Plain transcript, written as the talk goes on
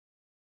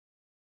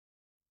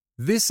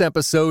This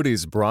episode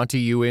is brought to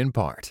you in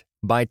part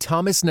by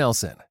Thomas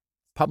Nelson,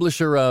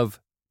 publisher of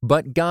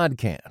But God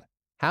Can: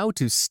 How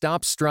to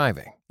Stop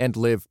Striving and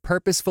Live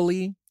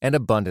Purposefully and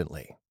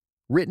Abundantly.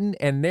 Written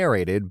and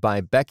narrated by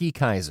Becky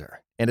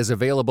Kaiser and is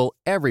available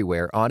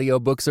everywhere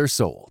audiobooks are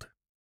sold.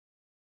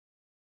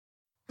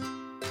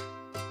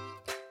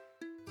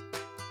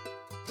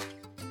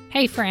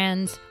 Hey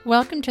friends,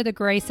 welcome to the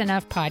Grace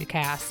Enough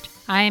podcast.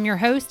 I am your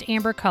host,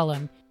 Amber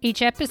Cullum.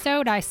 Each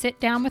episode, I sit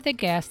down with a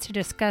guest to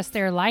discuss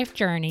their life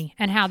journey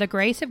and how the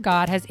grace of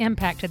God has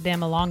impacted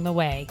them along the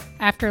way.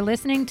 After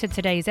listening to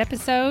today's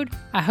episode,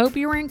 I hope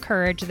you are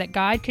encouraged that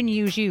God can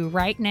use you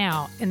right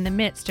now in the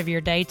midst of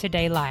your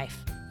day-to-day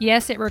life.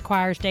 Yes, it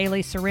requires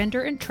daily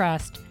surrender and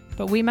trust,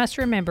 but we must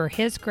remember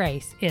His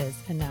grace is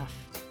enough.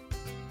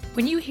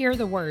 When you hear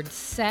the words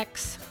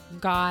sex,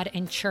 God,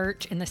 and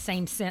church in the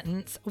same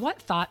sentence,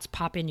 what thoughts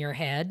pop in your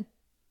head?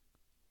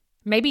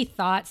 Maybe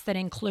thoughts that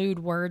include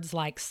words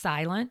like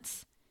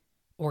silence,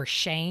 or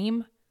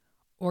shame,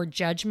 or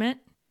judgment.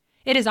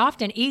 It is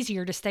often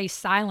easier to stay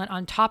silent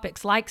on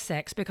topics like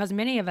sex because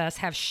many of us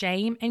have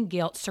shame and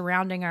guilt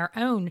surrounding our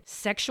own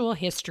sexual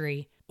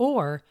history,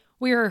 or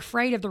we are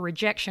afraid of the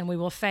rejection we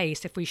will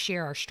face if we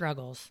share our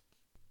struggles.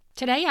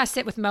 Today I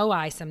sit with Mo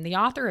Isom, the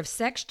author of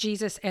Sex,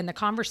 Jesus, and the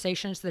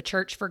Conversations the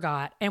Church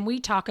Forgot, and we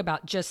talk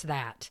about just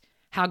that,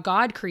 how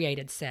God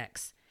created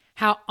sex,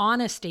 how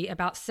honesty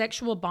about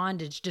sexual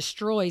bondage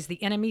destroys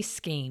the enemy's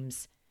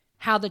schemes,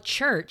 how the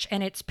church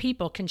and its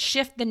people can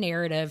shift the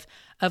narrative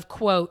of,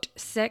 quote,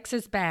 sex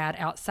is bad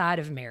outside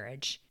of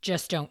marriage,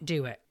 just don't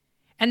do it,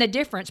 and the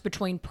difference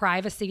between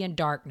privacy and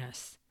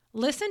darkness.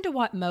 Listen to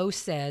what Mo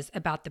says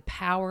about the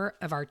power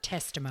of our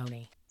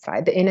testimony.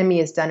 The enemy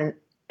has done an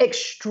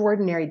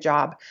extraordinary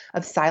job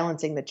of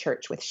silencing the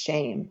church with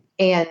shame.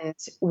 And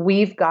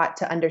we've got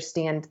to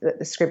understand that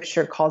the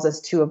scripture calls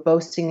us to a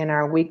boasting in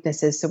our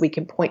weaknesses so we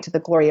can point to the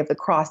glory of the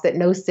cross, that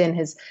no sin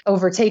has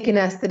overtaken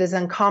us that is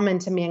uncommon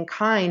to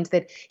mankind,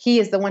 that He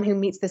is the one who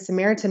meets the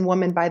Samaritan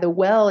woman by the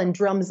well and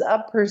drums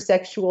up her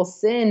sexual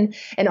sin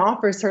and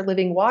offers her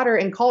living water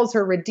and calls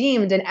her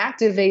redeemed and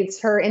activates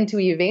her into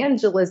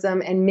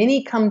evangelism. And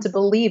many come to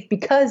believe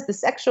because the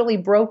sexually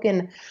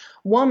broken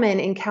woman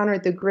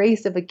encountered the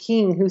grace of a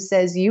king who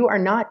says, you are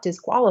not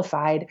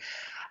disqualified.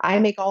 I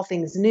make all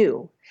things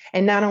new.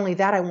 And not only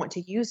that, I want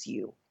to use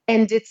you.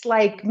 And it's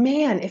like,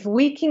 man, if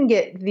we can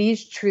get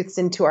these truths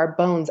into our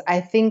bones, I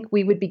think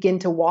we would begin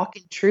to walk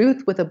in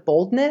truth with a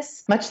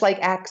boldness, much like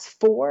Acts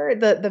 4.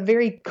 The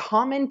very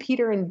common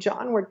Peter and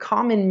John were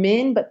common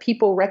men, but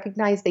people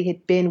recognized they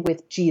had been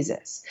with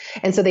Jesus.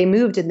 And so they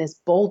moved in this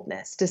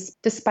boldness,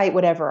 despite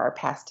whatever our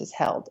past has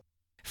held.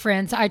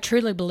 Friends, I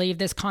truly believe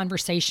this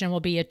conversation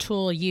will be a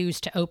tool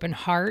used to open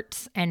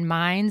hearts and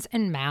minds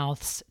and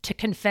mouths to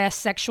confess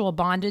sexual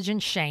bondage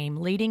and shame,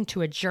 leading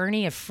to a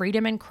journey of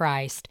freedom in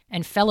Christ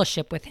and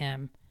fellowship with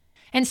Him.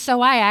 And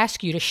so I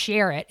ask you to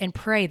share it and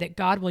pray that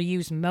God will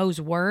use Mo's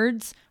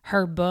words,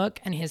 her book,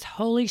 and His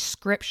holy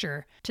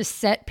scripture to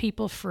set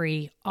people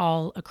free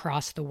all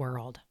across the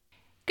world.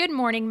 Good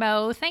morning,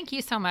 Mo. Thank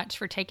you so much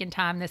for taking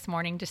time this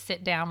morning to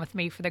sit down with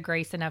me for the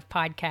Grace Enough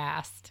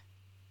podcast.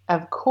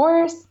 Of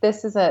course,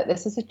 this is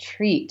a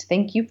treat.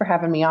 Thank you for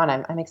having me on.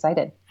 I'm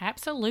excited.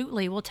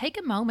 Absolutely. Well, take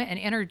a moment and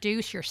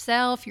introduce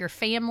yourself, your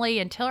family,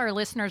 and tell our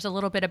listeners a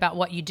little bit about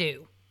what you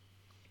do.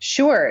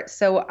 Sure.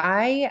 So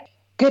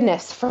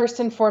first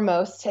and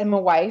foremost, am a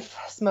wife,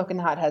 smoking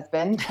hot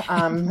husband.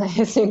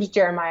 His name's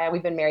Jeremiah.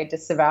 We've been married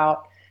just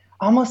about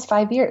almost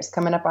 5 years,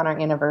 coming up on our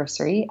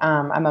anniversary.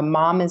 I'm a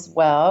mom as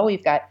well.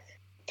 We've got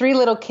 3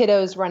 little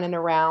kiddos running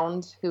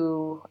around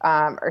who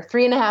are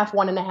 3.5,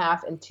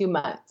 1.5, and 2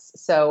 months.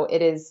 So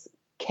it is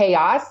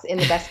chaos in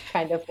the best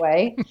kind of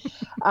way.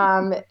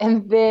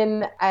 And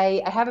then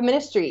I have a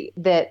ministry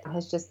that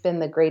has just been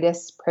the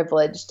greatest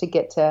privilege to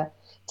get to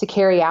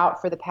carry out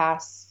for the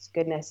past,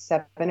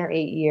 7 or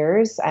 8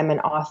 years. I'm an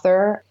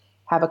author,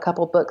 have a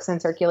couple books in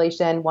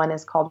circulation. One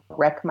is called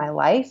Wreck My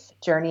Life,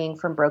 Journeying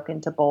from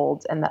Broken to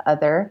Bold. And the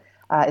other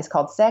is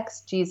called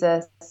Sex,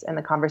 Jesus, and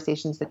the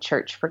Conversations the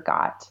Church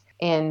Forgot.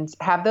 And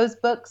have those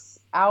books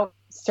out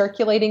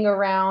circulating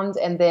around,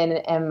 and then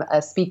am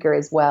a speaker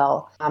as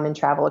well, and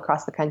travel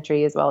across the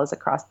country as well as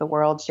across the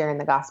world, sharing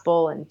the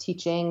gospel and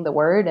teaching the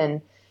word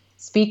and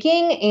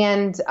speaking.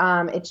 And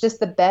it's just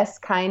the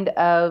best kind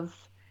of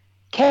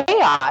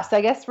chaos,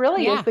 I guess,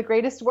 really is the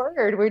greatest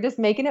word. We're just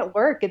making it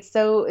work. It's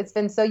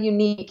been so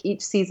unique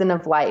each season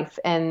of life.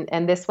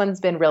 And this one's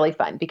been really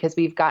fun because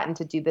we've gotten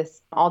to do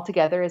this all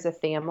together as a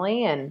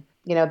family. And,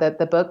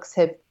 the books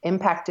have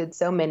impacted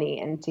so many,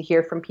 and to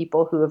hear from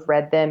people who have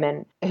read them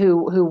and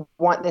who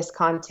want this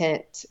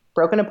content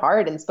broken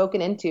apart and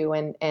spoken into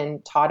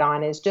and taught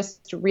on is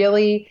just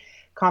really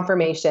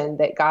confirmation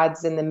that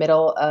God's in the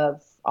middle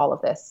of all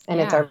of this. And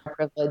it's Yeah. our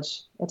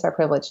privilege. It's our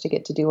privilege to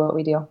get to do what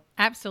we do.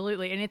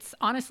 Absolutely. And it's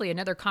honestly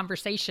another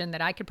conversation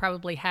that I could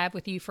probably have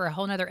with you for a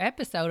whole nother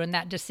episode, and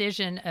that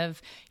decision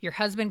of your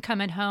husband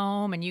coming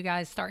home and you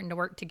guys starting to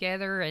work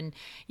together. And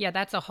yeah,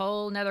 that's a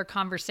whole nother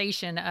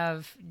conversation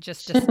of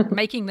just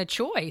making the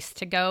choice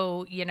to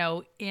go,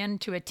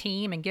 into a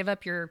team and give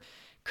up your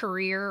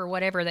career or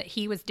whatever that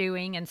he was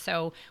doing. And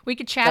so we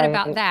could chat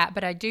about that,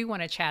 but I do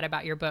want to chat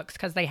about your books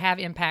because they have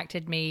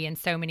impacted me and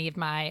so many of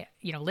my,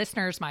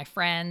 listeners, my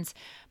friends.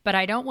 But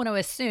I don't want to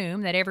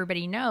assume that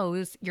everybody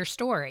knows your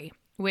story,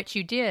 which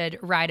you did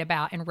write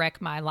about in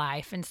Wreck My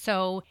Life. And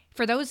so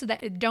for those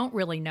that don't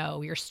really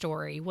know your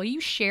story, will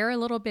you share a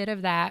little bit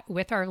of that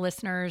with our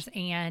listeners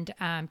and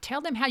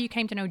tell them how you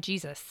came to know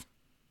Jesus?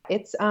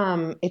 It's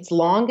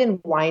long and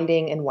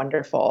winding and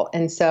wonderful.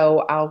 And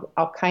so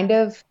I'll kind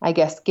of, I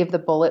guess, give the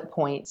bullet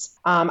points.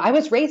 I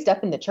was raised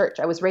up in the church.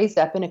 I was raised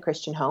up in a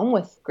Christian home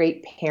with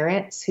great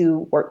parents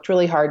who worked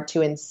really hard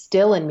to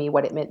instill in me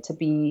what it meant to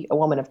be a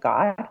woman of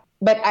God.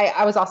 But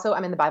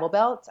I'm in the Bible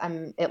Belt.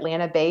 I'm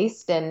Atlanta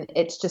based, and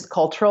it's just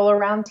cultural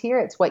around here.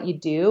 It's what you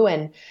do.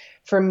 And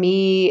for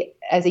me,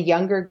 as a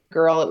younger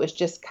girl, it was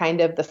just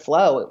kind of the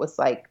flow. It was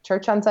like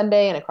church on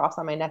Sunday and a cross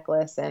on my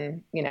necklace.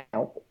 And,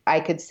 I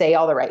could say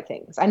all the right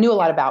things. I knew a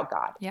lot about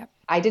God. Yep.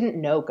 I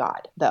didn't know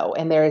God, though.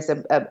 And there is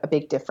a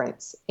big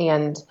difference.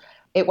 And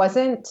it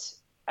wasn't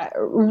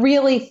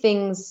really,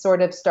 things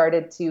sort of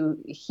started to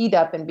heat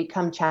up and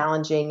become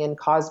challenging and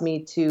cause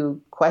me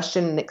to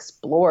question and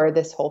explore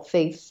this whole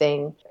faith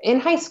thing in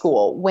high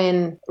school,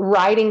 when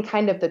riding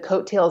kind of the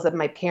coattails of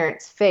my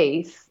parents'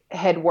 faith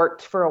had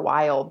worked for a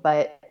while,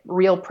 but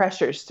real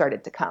pressures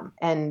started to come.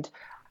 And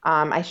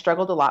I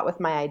struggled a lot with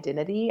my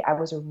identity. I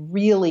was a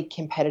really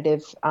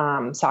competitive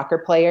soccer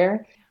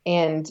player,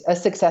 and a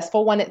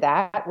successful one at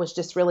that. Was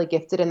just really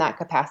gifted in that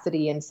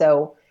capacity. And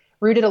so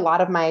rooted a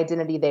lot of my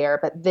identity there.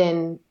 But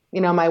then,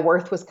 my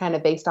worth was kind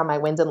of based on my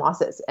wins and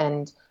losses.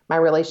 And my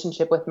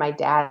relationship with my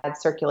dad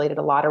circulated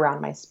a lot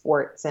around my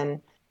sports.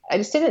 And I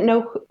just didn't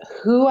know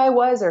who I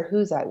was or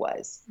whose I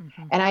was.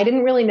 Mm-hmm. And I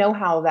didn't really know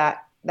how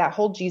that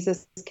whole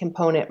Jesus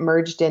component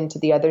merged into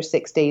the other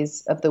 6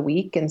 days of the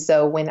week. And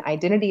so when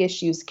identity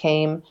issues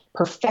came,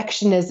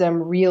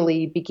 perfectionism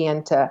really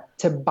began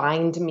to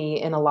bind me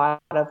in a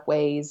lot of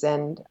ways.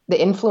 And the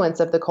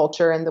influence of the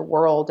culture and the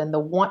world and the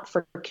want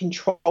for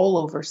control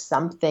over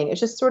something,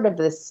 it's just sort of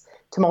this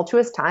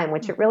tumultuous time,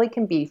 which it really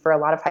can be for a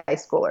lot of high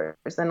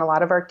schoolers and a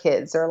lot of our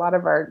kids or a lot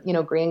of our,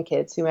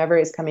 grandkids, whomever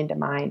is coming to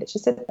mind. It's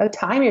just a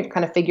time you're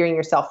kind of figuring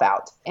yourself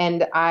out.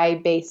 And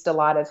I based a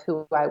lot of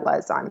who I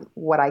was on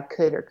what I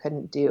could or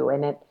couldn't do.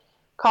 And it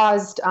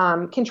caused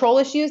control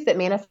issues that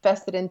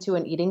manifested into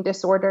an eating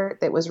disorder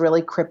that was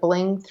really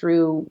crippling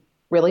through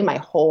really my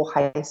whole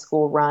high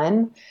school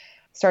run.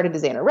 Started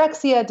as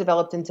anorexia,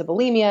 developed into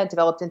bulimia,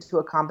 developed into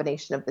a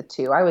combination of the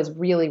two. I was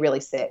really, really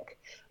sick,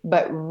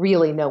 but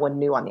really no one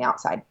knew on the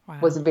outside. Wow.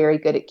 Was very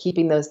good at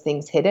keeping those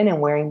things hidden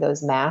and wearing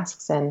those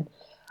masks. And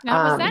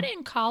now, was that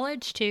in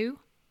college too?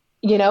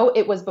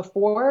 It was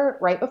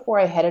right before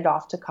I headed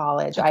off to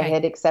college. Okay. I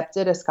had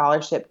accepted a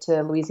scholarship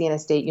to Louisiana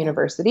State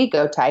University.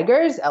 Go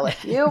Tigers,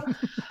 LSU.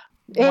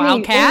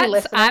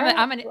 Wildcats.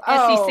 I'm an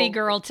SEC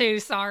girl too.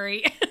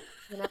 Sorry.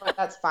 You know what?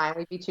 That's fine.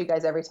 We beat you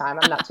guys every time.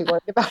 I'm not too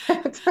worried about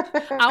it.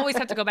 I always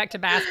have to go back to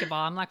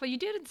basketball. I'm like, well, you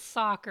did in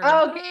soccer.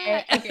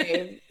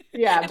 Okay.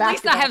 Yeah. At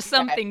least I have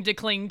something to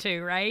cling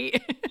to,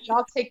 right?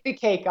 I'll take the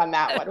cake on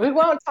that one. We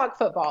won't talk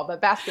football,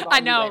 but basketball.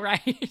 I know,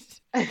 right?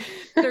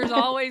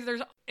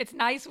 It's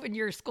nice when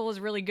your school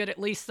is really good at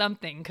least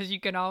something, because you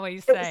can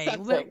always say,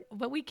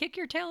 but we kick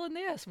your tail in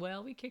this.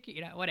 Well, we kick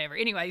you, whatever.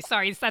 Anyway,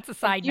 sorry, that's a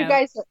side note. You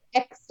guys are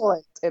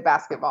excellent at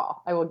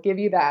basketball. I will give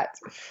you that.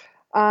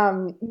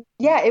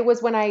 It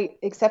was when I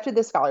accepted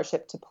the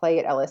scholarship to play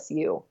at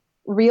LSU.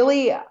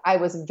 Really, I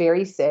was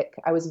very sick.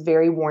 I was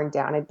very worn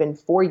down. It'd been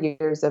 4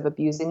 years of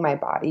abusing my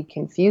body,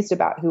 confused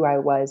about who I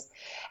was.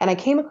 And I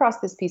came across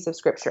this piece of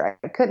scripture.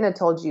 I couldn't have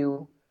told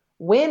you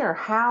when or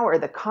how or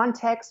the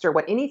context or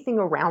what anything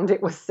around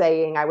it was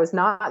saying. I was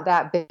not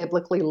that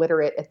biblically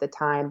literate at the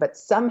time, but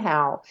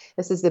somehow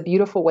this is the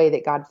beautiful way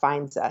that God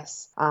finds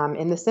us.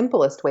 In the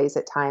simplest ways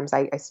at times,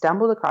 I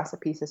stumbled across a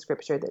piece of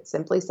scripture that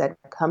simply said,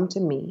 "Come to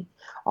me,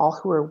 all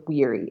who are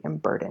weary and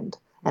burdened,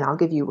 and I'll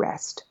give you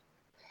rest."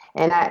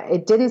 And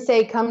it didn't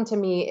say, "Come to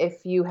me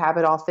if you have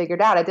it all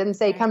figured out." It didn't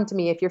say, "Come to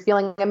me if you're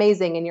feeling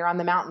amazing and you're on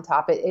the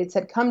mountaintop." It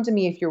said, "Come to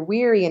me if you're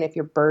weary and if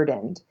you're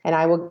burdened, and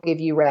I will give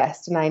you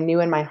rest." And I knew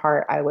in my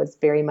heart I was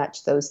very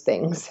much those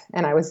things,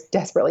 and I was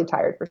desperately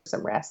tired for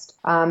some rest.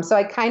 So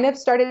I kind of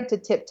started to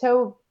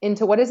tiptoe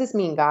into, what does this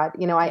mean, God?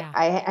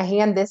 I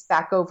hand this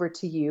back over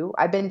to you.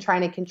 I've been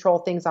trying to control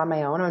things on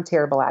my own. I'm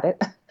terrible at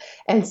it.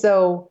 And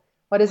so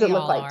what does it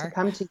look like to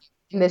come to you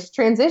in this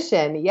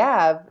transition?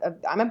 Yeah,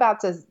 I'm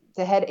about to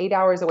head 8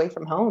 hours away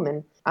from home,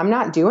 and I'm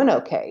not doing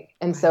okay.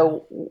 And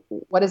so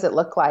what does it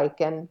look like?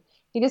 And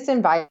he just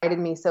invited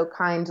me so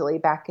kindly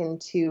back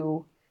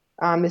into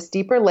this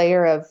deeper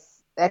layer of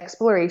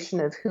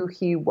exploration of who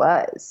he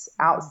was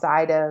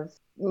outside of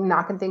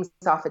knocking things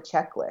off a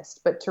checklist,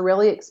 but to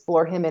really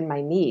explore him in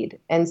my need.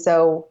 And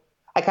so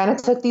I kind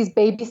of took these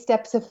baby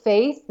steps of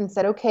faith and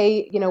said,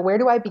 okay, where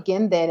do I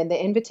begin then? And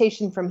the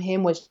invitation from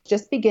him was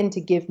just begin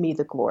to give me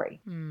the glory.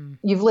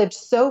 You've lived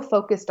so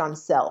focused on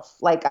self.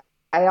 Like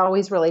I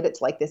always relate it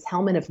to like this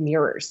helmet of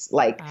mirrors,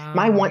 like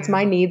my wants,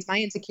 my needs,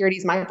 my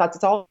insecurities, my thoughts.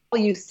 It's all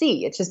you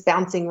see. It's just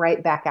bouncing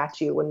right back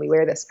at you when we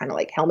wear this kind of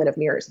like helmet of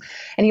mirrors.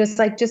 And he was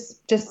like,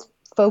 just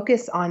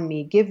focus on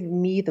me, give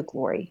me the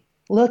glory.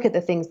 Look at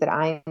the things that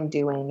I am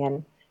doing.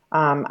 And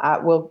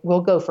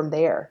we'll go from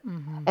there.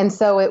 And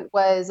so it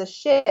was a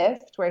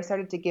shift where I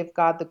started to give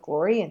God the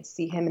glory and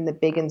see him in the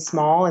big and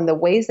small. And the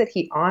ways that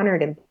he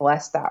honored and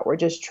blessed that were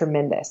just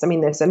tremendous. I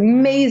mean, this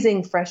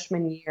amazing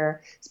freshman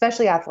year,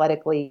 especially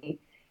athletically,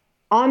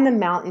 on the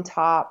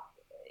mountaintop,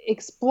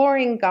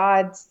 exploring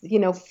God's,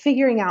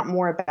 figuring out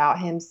more about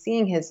him,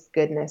 seeing his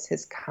goodness,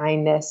 his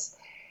kindness,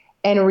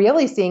 and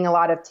really seeing a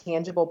lot of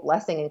tangible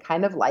blessing and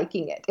kind of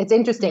liking it. It's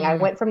interesting. I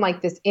went from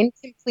like this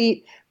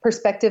incomplete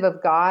perspective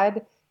of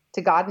God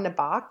to God in a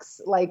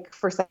box, like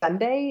for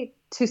Sunday,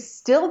 to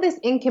still this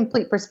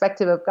incomplete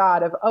perspective of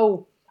God of,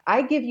 oh,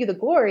 I give you the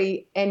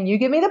glory and you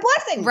give me the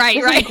blessing. Right.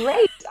 Is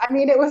great. I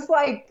mean, it was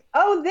like,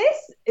 oh,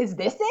 is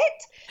this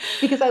it?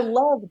 Because I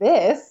love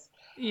this.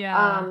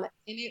 Yeah. And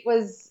it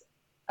was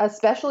a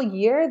special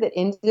year that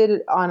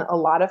ended on a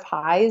lot of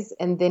highs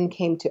and then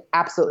came to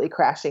absolutely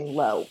crashing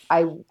low.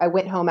 I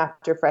went home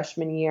after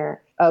freshman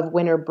year of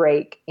winter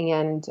break.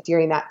 And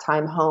during that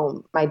time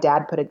home, my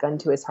dad put a gun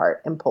to his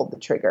heart and pulled the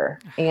trigger.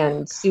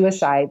 And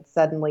suicide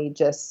suddenly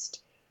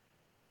just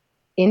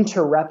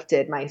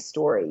interrupted my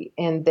story.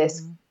 And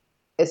this,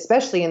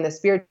 especially in the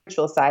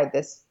spiritual side,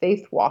 this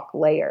faith walk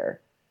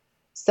layer,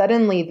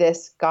 suddenly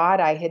this God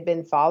I had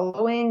been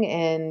following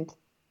and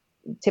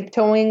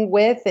tiptoeing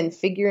with and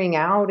figuring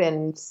out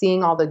and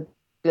seeing all the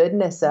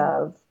goodness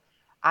of,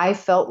 I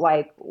felt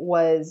like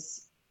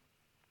was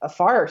a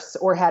farce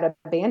or had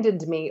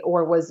abandoned me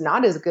or was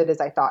not as good as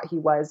I thought he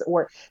was.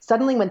 Or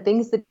suddenly when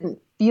things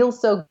didn't feel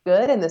so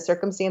good and the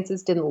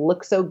circumstances didn't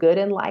look so good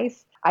in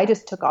life, I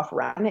just took off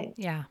running.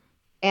 Yeah.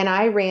 And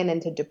I ran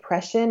into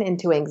depression,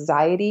 into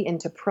anxiety,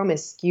 into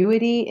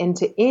promiscuity,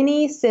 into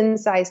any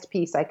sin-sized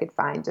piece I could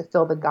find to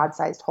fill the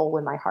God-sized hole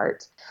in my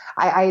heart.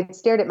 I had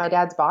stared at my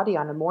dad's body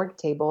on a morgue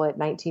table at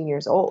 19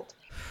 years old.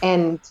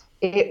 And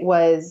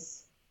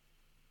it's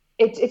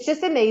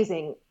just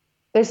amazing.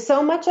 There's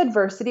so much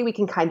adversity we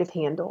can kind of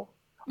handle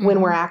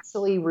when we're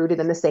actually rooted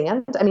in the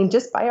sand. I mean,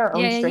 just by our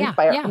own strength,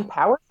 by our own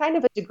power, kind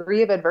of a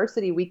degree of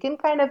adversity, we can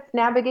kind of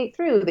navigate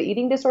through. The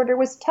eating disorder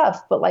was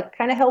tough, but like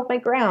kind of held my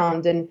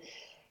ground and,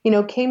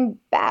 came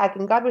back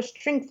and God was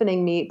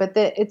strengthening me. But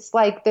it's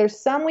like, there's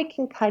some we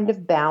can kind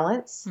of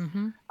balance.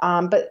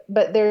 But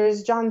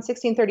there's John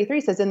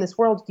 16:33 says, in this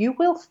world, you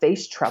will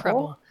face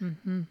trouble.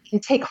 And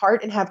take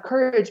heart and have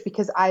courage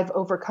because I've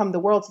overcome the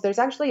world. So there's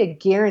actually a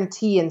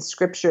guarantee in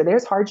scripture.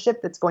 There's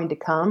hardship that's going to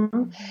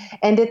come.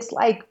 And it's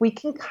like, we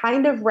can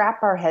kind of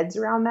wrap our heads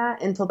around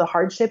that until the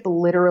hardship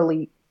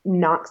literally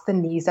knocks the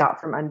knees out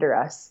from under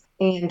us.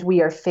 And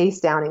we are face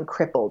down and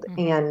crippled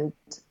and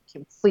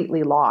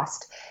completely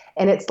lost.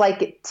 And it's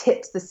like it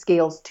tips the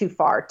scales too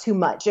far, too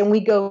much. And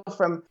we go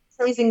from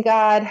praising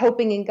God,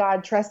 hoping in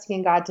God, trusting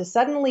in God, to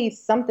suddenly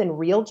something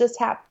real just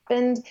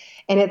happened.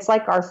 And it's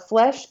like our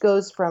flesh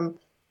goes from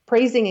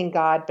praising in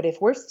God, but if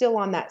we're still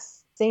on that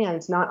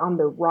sand, not on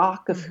the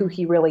rock of who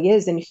he really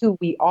is and who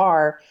we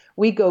are,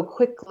 we go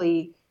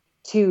quickly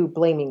to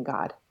blaming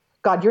God.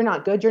 God, you're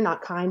not good. You're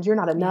not kind. You're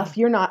not enough.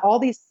 You're not all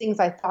these things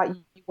I thought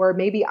you were.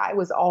 Maybe I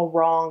was all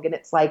wrong. And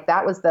it's like,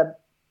 that was the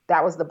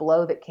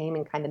blow that came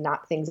and kind of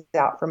knocked things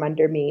out from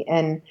under me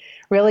and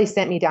really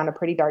sent me down a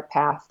pretty dark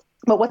path.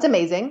 But what's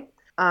amazing,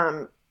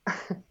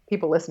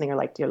 people listening are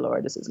like, dear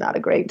Lord, this is not a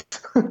great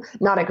episode.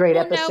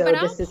 No, but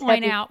I'll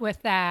point out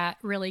with that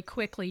really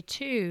quickly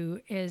too,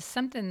 is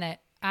something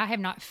that I have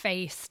not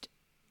faced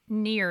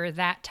near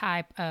that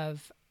type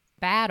of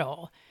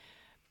battle,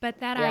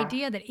 but that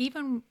idea that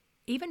even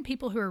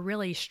people who are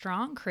really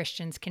strong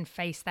Christians can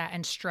face that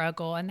and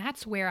struggle. And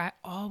that's where I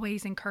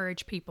always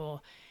encourage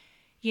people,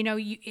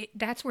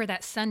 that's where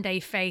that Sunday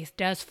faith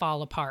does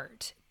fall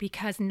apart,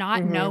 because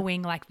not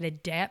knowing like the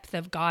depth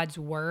of God's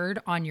word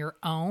on your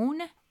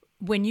own,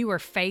 when you are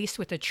faced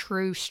with a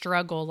true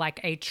struggle,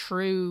 like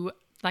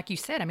you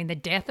said, I mean, the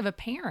death of a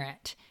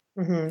parent,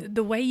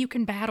 the way you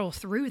can battle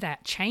through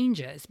that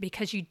changes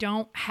because you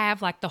don't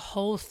have like the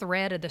whole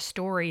thread of the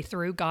story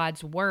through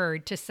God's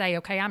word to say,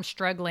 okay, I'm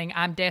struggling,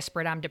 I'm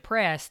desperate, I'm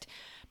depressed,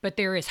 but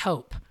there is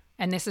hope.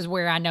 And this is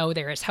where I know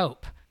there is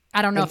hope.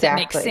 I don't know if that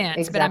makes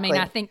sense, but I mean,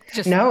 I think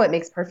No, it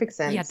makes perfect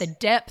sense. Yeah, the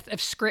depth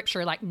of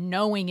scripture, like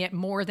knowing it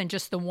more than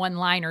just the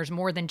one-liners,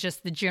 more than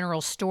just the general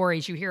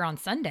stories you hear on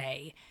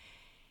Sunday,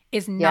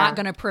 is not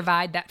going to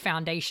provide that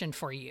foundation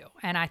for you.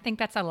 And I think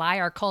that's a lie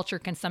our culture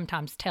can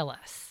sometimes tell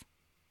us.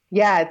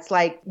 Yeah, it's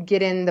like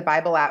get in the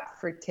Bible app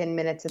for 10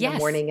 minutes in the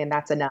morning and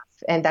that's enough.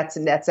 And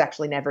that's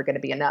actually never going to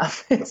be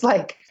enough. It's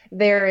like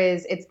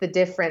it's the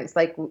difference,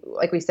 like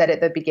we said at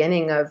the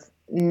beginning, of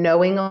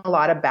knowing a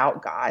lot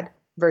about God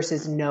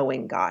versus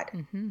knowing God.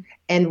 Mm-hmm.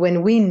 And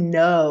when we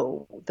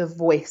know the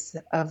voice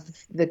of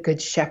the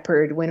Good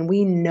Shepherd, when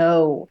we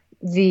know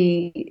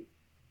the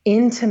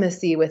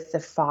intimacy with the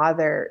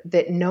Father,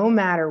 that no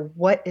matter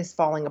what is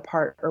falling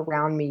apart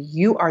around me,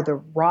 you are the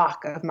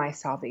rock of my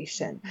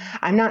salvation.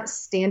 I'm not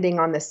standing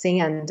on the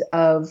sand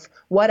of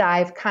what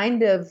I've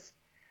kind of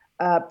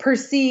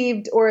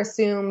perceived or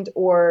assumed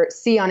or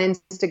see on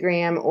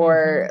Instagram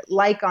or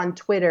like on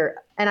Twitter.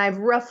 And I've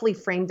roughly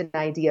framed an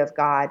idea of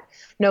God.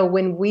 No,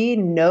 when we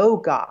know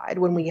God,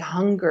 when we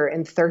hunger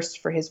and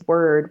thirst for his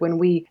word, when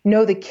we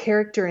know the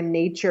character and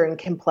nature and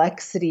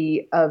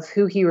complexity of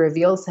who he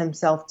reveals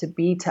himself to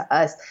be to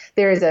us,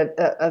 there is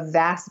a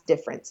vast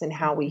difference in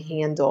how we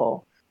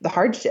handle the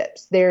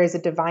hardships. There is a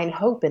divine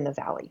hope in the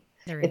valley.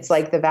 It's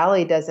like the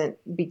valley doesn't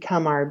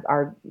become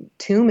our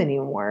tomb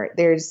anymore.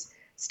 There's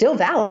still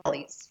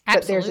valleys,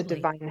 but there's a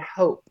divine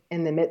hope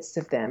in the midst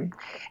of them.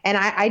 And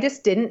I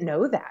just didn't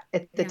know that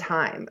at the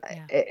time.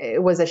 Yeah.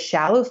 It was a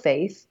shallow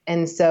faith.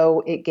 And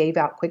so it gave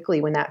out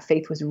quickly when that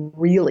faith was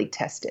really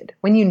tested,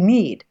 when you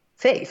need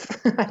faith.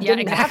 I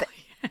didn't have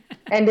it.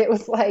 And it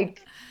was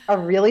like a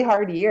really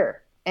hard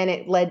year. And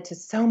it led to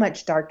so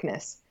much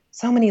darkness,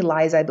 so many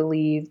lies I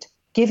believed,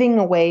 giving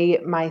away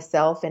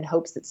myself in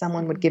hopes that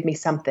someone would give me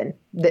something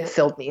that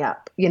filled me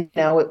up. You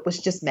know, it was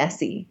just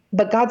messy.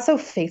 But God's so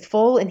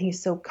faithful and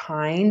he's so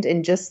kind.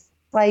 And just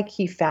like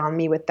he found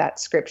me with that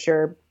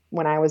scripture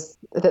when I was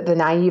the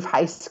naive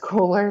high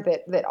schooler,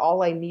 that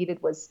all I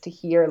needed was to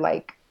hear,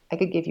 like, I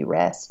could give you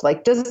rest.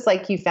 Like, just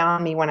like he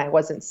found me when I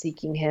wasn't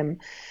seeking him,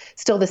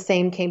 still the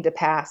same came to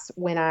pass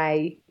when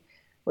I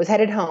was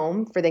headed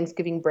home for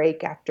Thanksgiving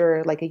break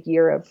after like a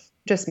year of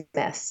just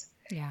mess.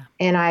 Yeah.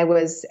 And I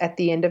was at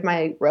the end of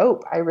my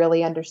rope. I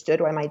really understood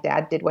why my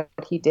dad did what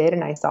he did.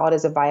 And I saw it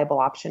as a viable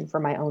option for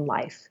my own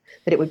life,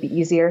 that it would be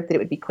easier, that it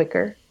would be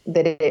quicker,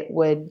 that it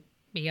would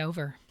be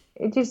over.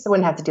 It just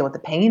wouldn't have to deal with the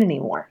pain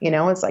anymore. You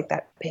know, it's like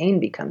that pain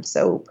becomes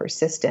so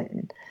persistent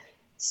and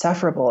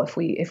sufferable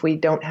if we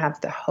don't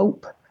have the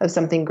hope of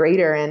something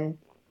greater. And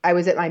I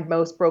was at my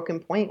most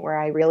broken point where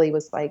I really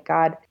was like,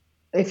 God,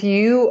 if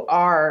you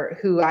are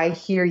who I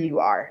hear you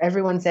are,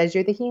 everyone says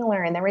you're the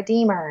healer and the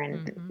redeemer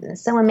and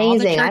it's so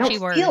amazing. I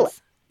don't feel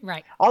it.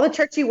 Right. All the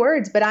churchy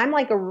words, but I'm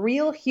like a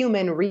real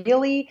human,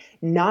 really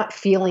not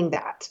feeling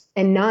that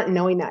and not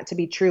knowing that to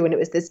be true. And it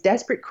was this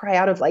desperate cry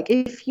out of like,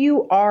 if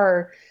you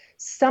are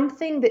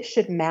something that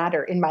should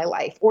matter in my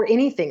life or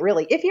anything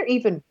really, if you're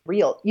even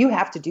real, you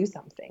have to do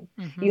something.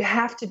 You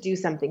have to do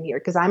something here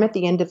because I'm at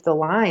the end of the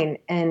line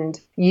and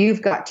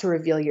you've got to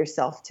reveal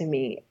yourself to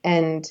me.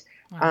 And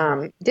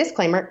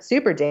disclaimer,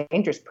 super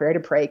dangerous prayer to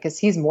pray because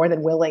he's more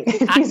than willing.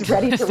 He's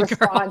ready to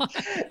respond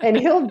and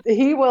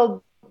he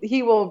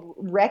will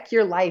wreck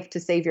your life to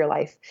save your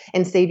life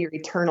and save your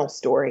eternal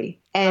story.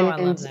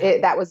 And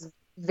that was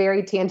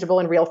very tangible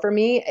and real for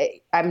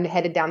me. I'm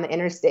headed down the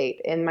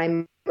interstate in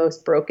my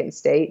most broken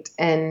state,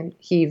 and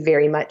he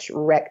very much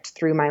wrecked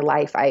through my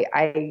life.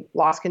 I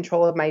lost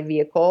control of my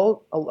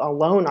vehicle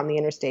alone on the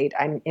interstate.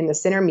 I'm in the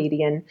center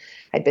median.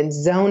 I'd been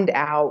zoned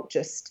out,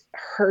 just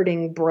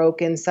hurting,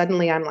 broken.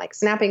 Suddenly I'm like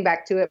snapping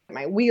back to it.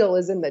 My wheel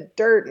is in the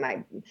dirt and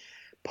I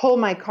pull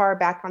my car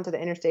back onto the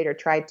interstate, or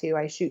tried to.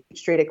 I shoot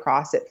straight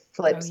across. It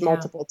flips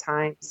multiple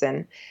times.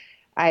 And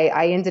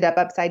I ended up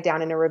upside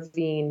down in a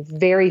ravine,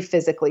 very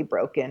physically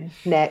broken,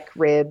 neck,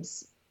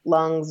 ribs,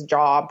 lungs,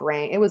 jaw,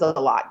 brain. It was a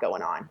lot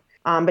going on.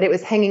 But it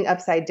was hanging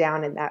upside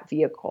down in that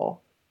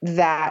vehicle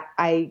that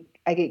I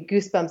get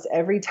goosebumps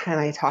every time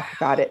I talk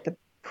about it. The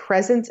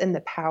presence and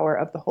the power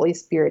of the Holy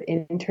Spirit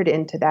entered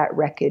into that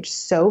wreckage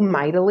so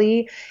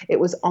mightily. It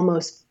was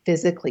almost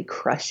physically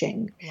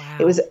crushing. Wow.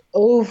 It was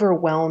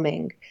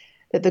overwhelming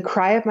that the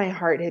cry of my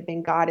heart had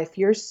been, God, if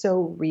you're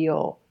so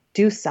real,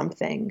 do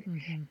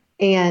something.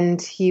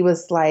 And he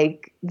was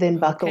like, then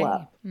buckle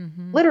up,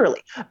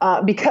 literally,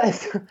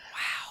 because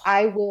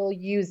I will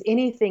use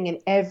anything and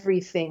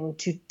everything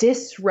to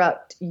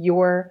disrupt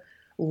your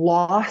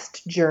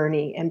lost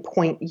journey and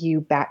point you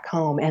back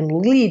home and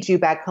lead you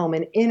back home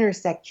and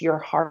intersect your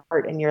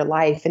heart and your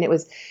life. And it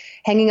was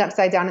hanging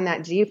upside down in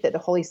that Jeep that the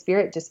Holy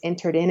Spirit just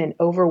entered in and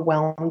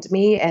overwhelmed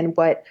me. And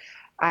what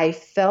I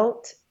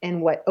felt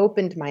and what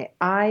opened my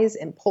eyes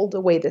and pulled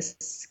away the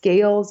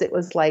scales, it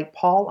was like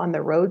Paul on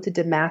the road to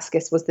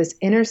Damascus, was this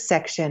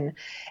intersection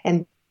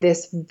and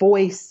this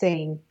voice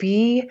saying,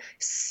 be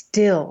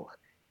still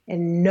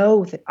and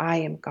know that I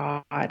am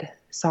God.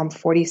 Psalm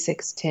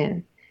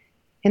 46:10.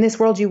 In this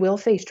world you will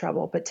face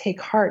trouble, but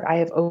take heart, I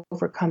have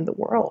overcome the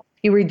world.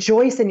 You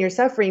rejoice in your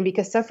suffering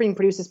because suffering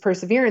produces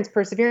perseverance.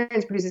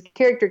 Perseverance produces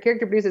character.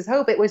 Character produces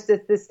hope. It was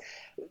just this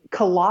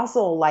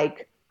colossal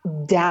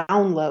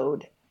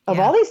download of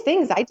all these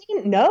things I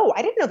didn't know.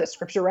 I didn't know the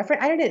scripture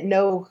reference. I didn't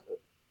know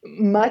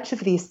much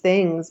of these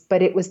things,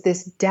 but it was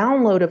this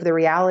download of the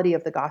reality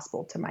of the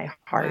gospel to my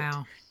heart.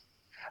 Wow.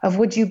 Of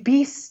would you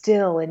be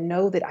still and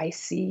know that I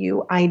see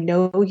you, I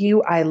know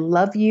you, I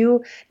love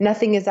you.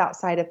 Nothing is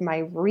outside of my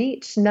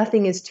reach.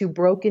 Nothing is too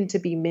broken to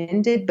be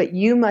mended, but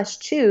you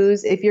must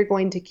choose if you're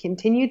going to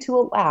continue to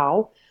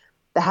allow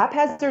the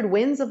haphazard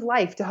winds of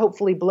life to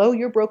hopefully blow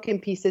your broken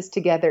pieces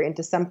together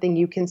into something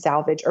you can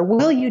salvage? Or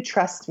will you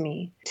trust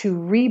me to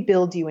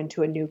rebuild you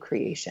into a new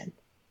creation?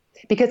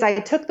 Because I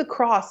took the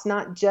cross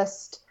not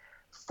just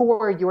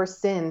for your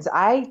sins.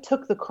 I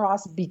took the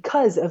cross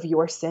because of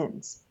your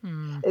sins.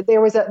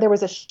 There was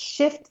a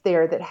shift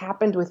there that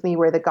happened with me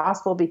where the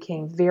gospel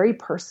became very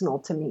personal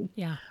to me.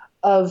 Yeah.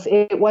 Of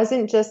it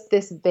wasn't just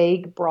this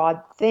vague,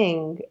 broad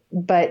thing,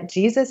 but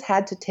Jesus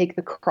had to take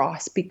the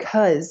cross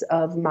because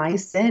of my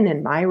sin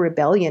and my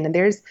rebellion. And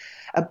there's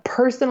a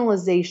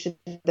personalization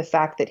of the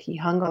fact that he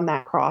hung on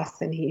that cross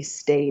and he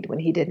stayed when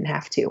he didn't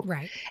have to.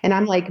 Right. And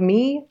I'm like,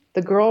 me,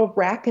 the girl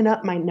racking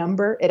up my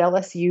number at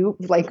LSU,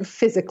 like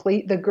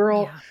physically, the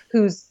girl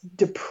who's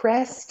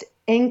depressed,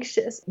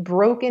 anxious,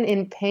 broken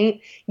in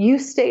pain, you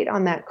stayed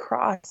on that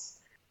cross.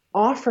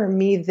 Offer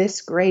me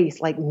this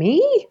grace. Like,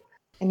 me?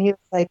 And he was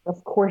like,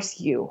 of course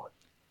you,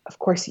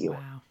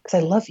 because I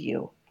love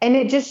you. And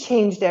it just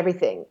changed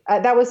everything.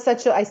 That was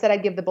I said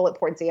I'd give the bullet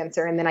points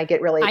answer, and then I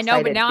get really excited. I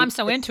know, but now I'm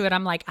so into it.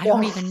 I'm like, I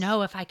don't even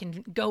know if I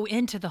can go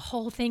into the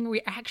whole thing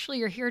we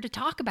actually are here to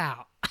talk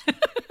about.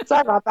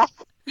 Sorry about that.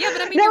 Yeah,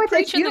 but I mean, you're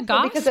preaching the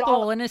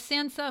gospel in a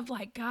sense of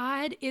like,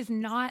 God is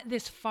not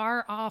this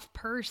far off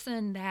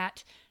person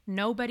that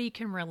nobody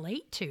can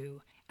relate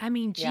to. I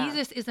mean,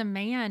 Jesus is a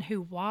man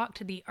who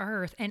walked the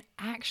earth and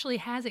actually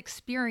has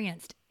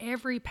experienced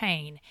every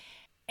pain,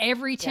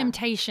 every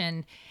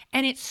temptation.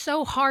 And it's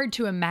so hard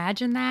to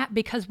imagine that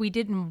because we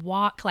didn't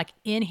walk like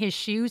in his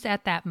shoes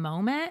at that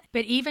moment.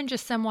 But even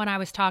just someone I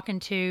was talking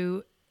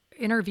to,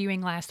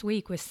 interviewing last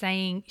week, was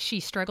saying she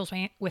struggles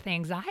with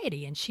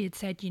anxiety. And she had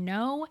said,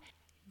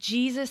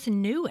 Jesus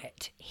knew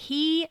it.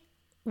 He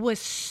was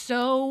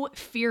so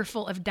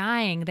fearful of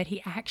dying that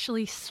he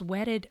actually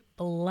sweated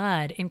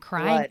blood and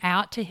crying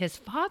out to his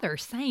Father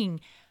saying,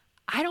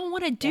 I don't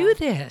want to do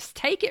this.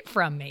 Take it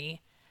from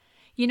me.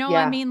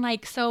 I mean,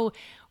 like, so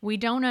we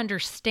don't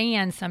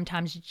understand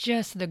sometimes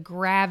just the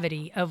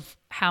gravity of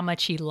how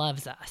much he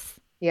loves us.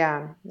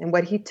 Yeah. And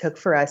what he took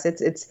for us,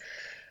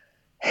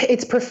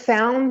 it's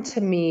profound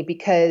to me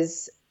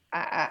because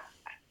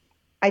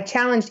I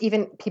challenged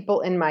even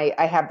people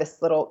I have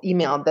this little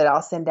email that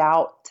I'll send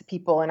out to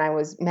people. And I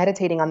was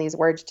meditating on these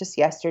words just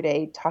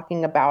yesterday,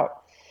 talking about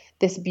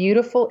this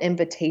beautiful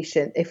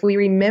invitation. If we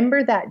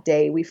remember that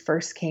day we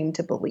first came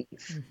to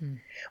believe,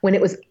 when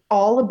it was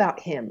all about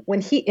him,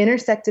 when he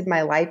intersected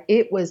my life,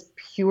 it was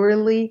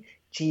purely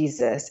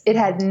Jesus. It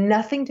had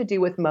nothing to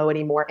do with Mo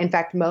anymore. In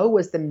fact, Mo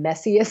was the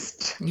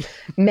messiest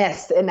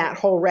mess in that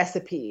whole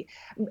recipe.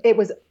 It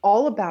was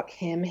all about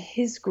him,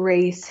 his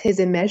grace, his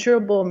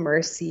immeasurable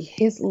mercy,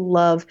 his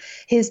love,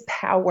 his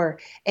power.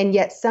 And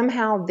yet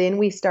somehow then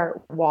we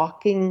start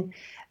walking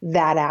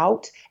that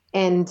out,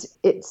 and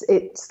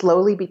it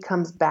slowly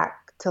becomes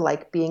back to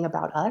like being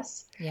about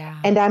us. Yeah.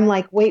 And I'm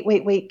like,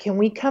 wait, can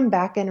we come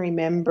back and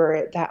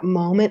remember that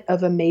moment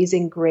of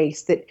amazing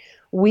grace that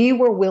we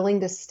were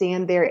willing to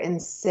stand there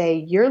and say,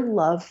 your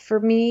love for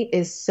me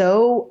is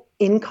so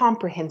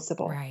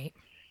incomprehensible. Right.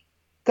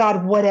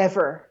 God,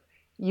 whatever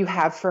you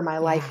have for my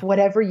life,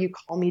 whatever you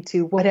call me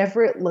to,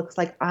 whatever it looks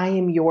like, I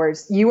am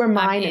yours. You are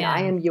mine and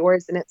I am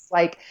yours. And it's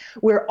like,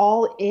 we're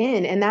all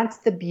in. And that's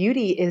the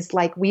beauty, is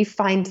like, we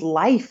find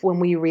life when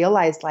we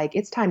realize like,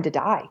 it's time to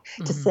die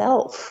to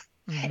self.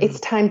 It's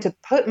time to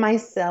put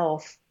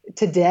myself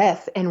to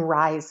death and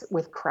rise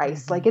with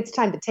Christ. Like, it's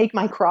time to take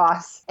my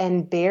cross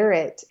and bear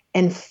it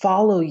and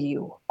follow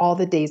you all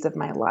the days of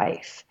my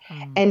life.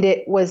 And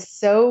it was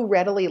so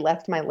readily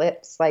left my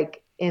lips,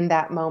 like in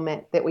that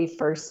moment that we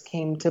first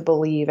came to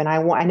believe. And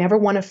I never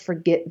want to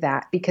forget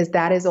that, because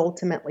that is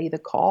ultimately the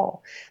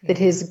call, that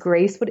his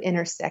grace would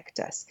intersect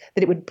us,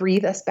 that it would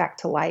breathe us back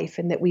to life,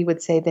 and that we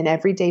would say then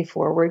every day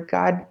forward,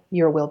 God,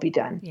 your will be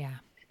done. Yeah.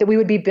 That we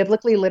would be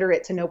biblically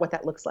literate to know what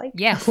that looks like.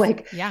 Yes.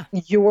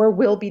 Your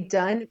will be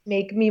done.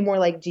 Make me more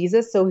like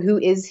Jesus. So who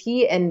is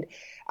he? And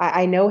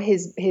I know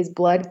his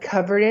blood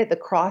covered it. The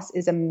cross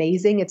is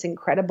amazing. It's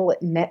incredible.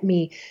 It met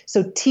me.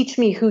 So teach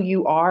me who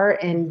you are.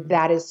 And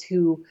that is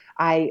who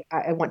I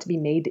want to be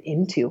made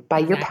into by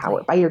your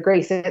power, by your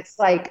grace. And it's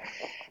like,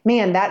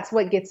 man, that's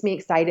what gets me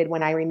excited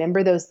when I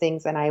remember those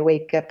things and I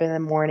wake up in the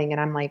morning and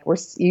I'm like,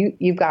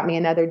 you've got me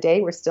another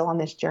day. We're still on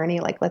this journey.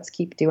 Like, let's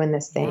keep doing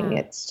this thing.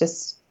 It's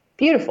just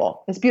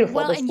beautiful. It's beautiful.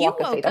 Well, this and walk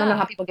you of faith. woke I don't know up.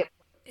 how people get.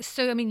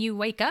 So, I mean, you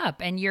wake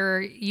up and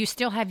you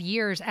still have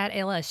years at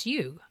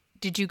LSU.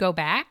 Did you go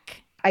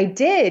back? I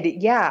did.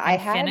 Yeah. I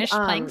had finished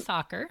playing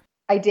soccer.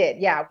 I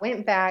did. Yeah.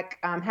 Went back,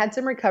 had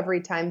some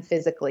recovery time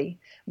physically,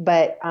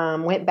 but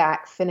went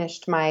back,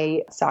 finished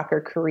my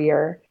soccer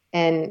career,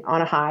 and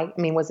on a high.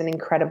 I mean, was an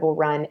incredible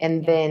run.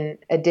 And then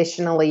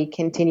additionally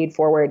continued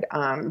forward,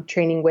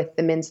 training with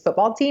the men's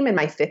football team in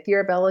my 5th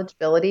year of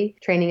eligibility,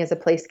 training as a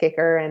place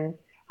kicker. And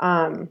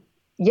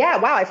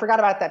wow, I forgot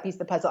about that piece of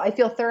the puzzle. I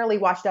feel thoroughly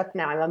washed up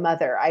now. I'm a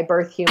mother. I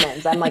birth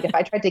humans. I'm like, if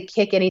I tried to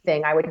kick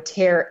anything, I would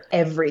tear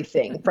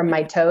everything from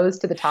my toes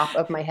to the top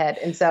of my head.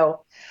 And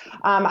so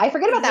I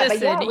forget about that. Listen,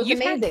 but yeah, it was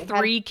you've amazing. had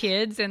 3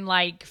 kids in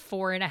like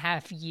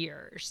 4.5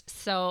 years.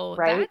 So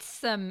that's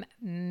some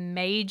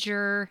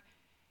major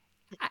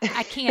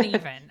I can't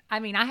even. I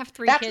mean, I have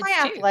three That's kids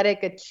my too.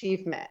 athletic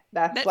achievement.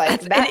 That's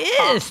like,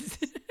 It is.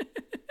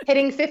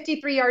 hitting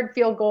 53-yard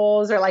field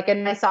goals, or like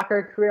in my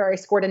soccer career, I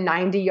scored a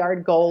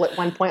 90-yard goal at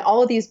one point.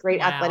 All of these great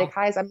Wow. athletic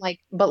highs. I'm like,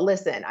 but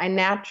listen, I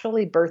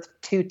naturally birthed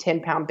two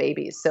 10-pound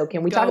babies. So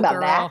can we talk Go,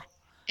 about that? girl.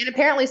 And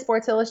apparently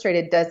Sports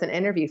Illustrated does an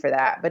interview for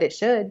that, but it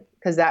should,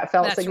 because that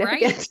felt That's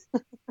significant.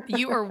 right.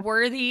 You are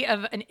worthy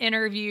of an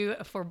interview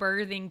for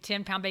birthing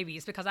 10-pound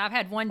babies, because I've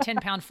had one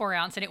 10-pound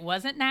 4-ounce and it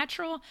wasn't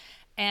natural.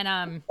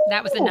 And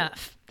that was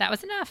enough. That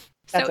was enough.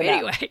 That's So enough.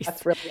 anyways,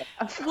 That's really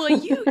enough. well,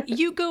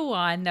 you go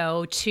on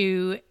though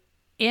to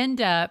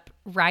end up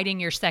writing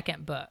your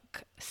second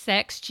book,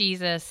 Sex,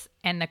 Jesus,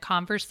 and the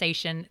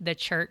Conversations the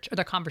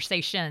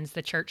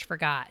Church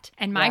Forgot.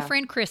 And my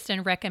friend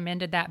Kristen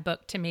recommended that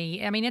book to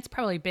me. I mean, it's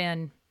probably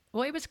been,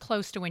 well, it was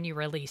close to when you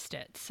released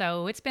it.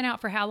 So it's been out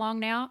for how long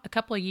now? A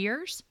couple of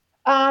years?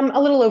 A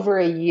little over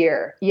a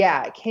year.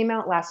 Yeah, it came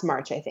out last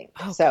March, I think.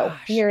 Oh, so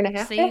gosh. year and a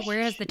half. See,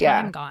 where has the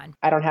time gone?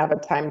 I don't have a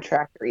time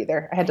tracker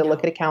either. I had to look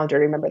at a calendar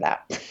to remember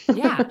that.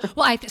 Yeah.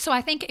 Well, so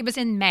I think it was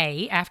in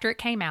May after it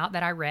came out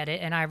that I read it,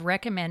 and I've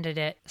recommended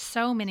it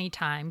so many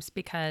times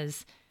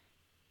because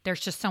there's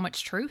just so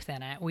much truth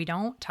in it. We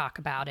don't talk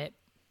about it.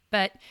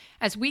 But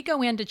as we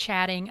go into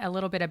chatting a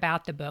little bit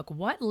about the book,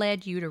 what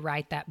led you to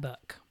write that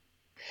book?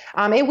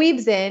 It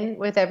weaves in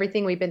with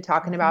everything we've been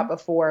talking about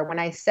before. When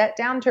I sat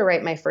down to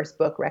write my first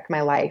book, Wreck My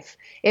Life,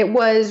 it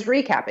was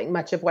recapping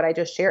much of what I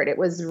just shared. It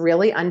was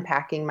really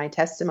unpacking my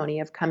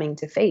testimony of coming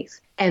to faith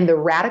and the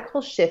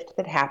radical shift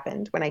that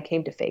happened when I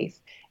came to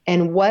faith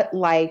and what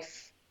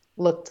life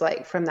looked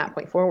like from that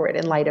point forward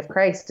in light of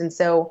Christ. And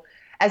so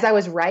as I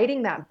was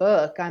writing that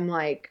book, I'm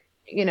like,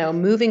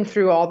 moving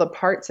through all the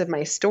parts of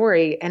my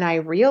story, and I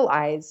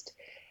realized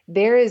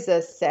there is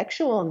a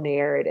sexual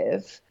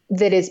narrative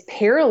that is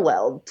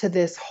paralleled to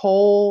this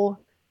whole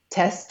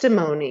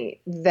testimony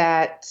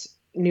that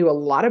knew a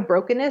lot of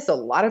brokenness, a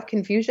lot of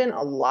confusion,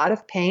 a lot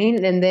of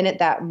pain. And then at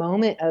that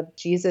moment of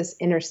Jesus'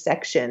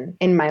 intersection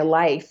in my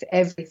life,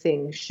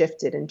 everything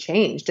shifted and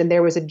changed. And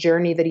there was a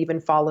journey that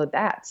even followed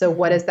that. So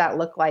what does that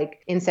look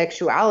like in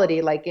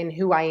sexuality, like in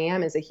who I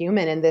am as a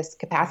human in this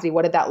capacity?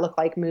 What did that look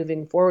like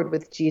moving forward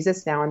with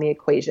Jesus now in the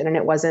equation? And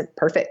it wasn't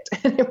perfect.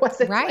 It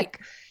wasn't like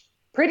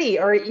pretty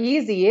or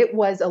easy. It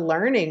was a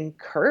learning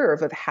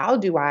curve of how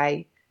do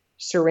I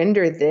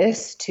surrender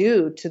this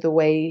to the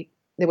way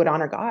that would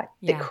honor God,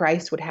 that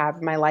Christ would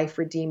have my life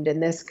redeemed in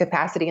this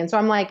capacity. And so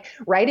I'm like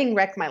writing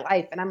Wreck My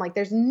Life. And I'm like,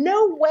 there's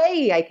no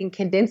way I can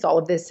condense all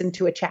of this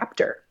into a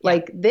chapter.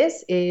 Like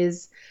this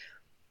is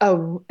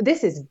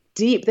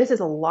deep. This is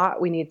a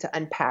lot we need to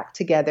unpack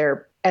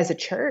together as a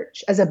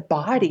church, as a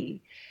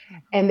body.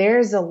 And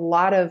there's a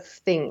lot of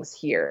things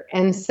here.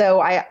 And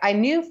so I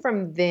knew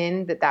from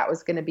then that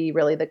was going to be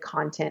really the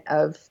content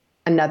of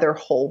another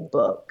whole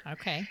book.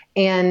 Okay.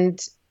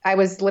 And I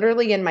was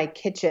literally in my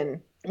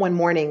kitchen one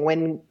morning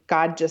when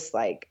God just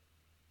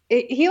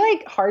he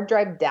hard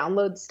drive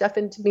downloads stuff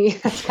into me.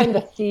 That's kind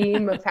of the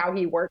theme of how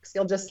he works.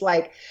 He'll just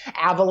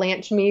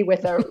avalanche me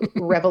with a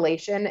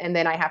revelation, and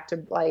then I have to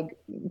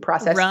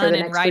process run for the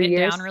and next write 3 it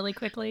years. down really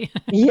quickly.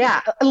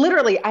 Yeah,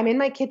 literally, I'm in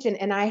my kitchen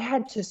and I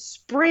had to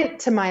sprint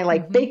to my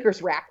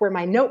baker's rack where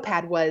my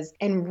notepad was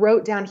and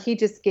wrote down. He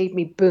just gave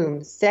me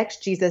boom, Sex,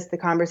 Jesus, the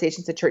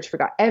Conversations the Church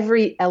Forgot.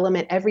 Every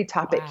element, every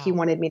topic he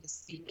wanted me to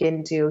speak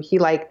into. He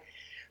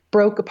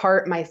broke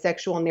apart my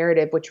sexual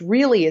narrative, which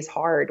really is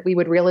hard. We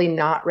would really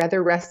not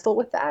rather wrestle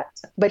with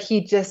that. But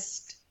it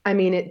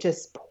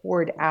just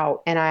poured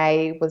out. And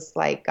I was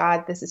like,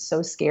 God, this is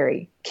so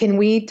scary. Can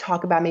we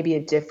talk about maybe a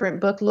different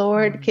book,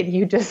 Lord?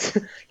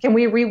 Can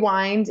we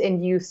rewind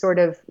and you sort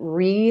of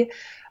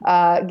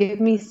give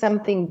me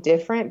something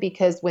different?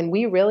 Because when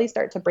we really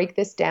start to break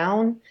this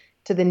down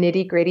to the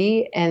nitty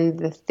gritty and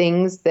the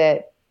things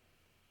that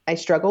I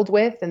struggled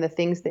with and the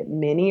things that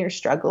many are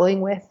struggling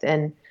with,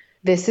 and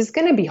this is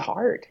going to be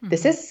hard.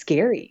 This is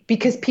scary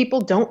because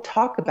people don't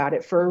talk about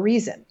it for a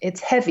reason. It's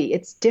heavy.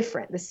 It's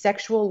different. The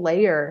sexual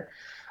layer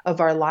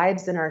of our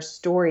lives and our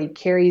story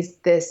carries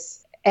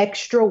this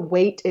extra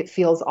weight, it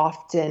feels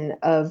often,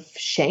 of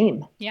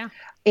shame. Yeah.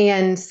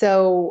 And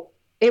so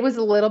it was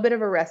a little bit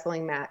of a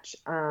wrestling match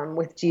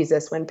with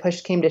Jesus when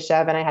push came to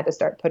shove and I had to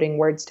start putting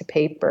words to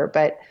paper.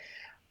 But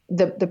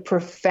the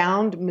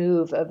profound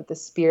move of the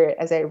Spirit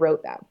as I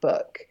wrote that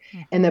book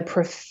and the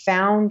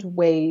profound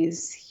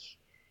ways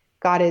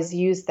God has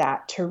used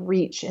that to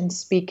reach and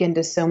speak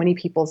into so many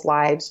people's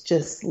lives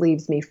just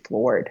leaves me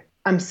floored.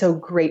 I'm so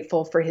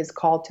grateful for his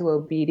call to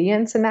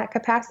obedience in that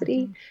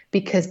capacity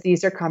because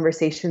these are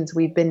conversations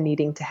we've been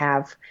needing to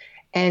have.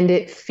 And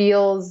it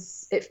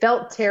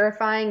felt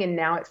terrifying, and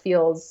now it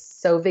feels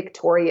so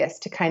victorious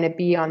to kind of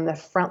be on the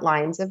front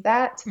lines of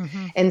that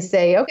and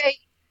say, okay,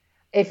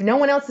 if no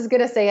one else is going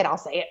to say it, I'll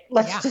say it.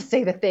 Let's just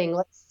say the thing.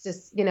 Let's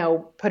just,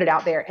 put it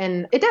out there.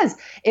 And it does.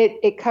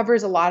 It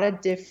covers a lot of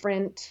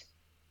different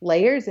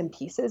layers and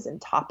pieces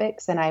and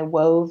topics. And I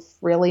wove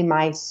really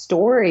my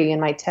story and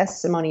my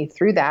testimony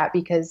through that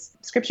because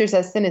Scripture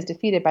says sin is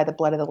defeated by the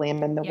blood of the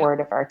Lamb and the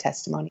word of our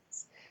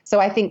testimonies. So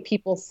I think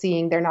people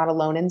seeing they're not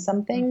alone in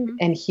something Mm-hmm.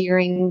 and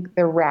hearing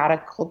the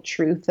radical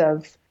truth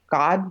of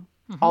God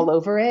Mm-hmm. all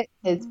over it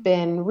has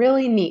been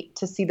really neat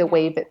to see the Yeah.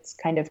 wave it's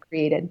kind of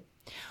created.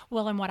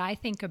 Well, and what I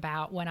think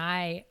about when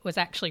I was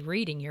actually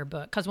reading your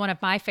book, because one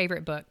of my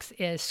favorite books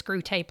is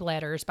Screw Tape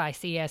Letters by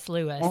C.S.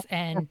 Lewis.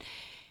 And,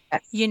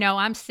 Yes.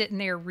 I'm sitting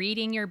there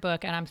reading your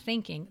book and I'm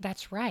thinking,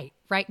 that's right.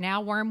 Right now,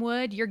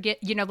 Wormwood,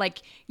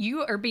 like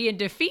you are being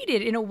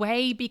defeated in a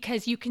way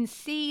because you can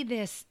see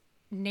this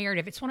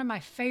narrative. It's one of my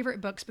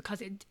favorite books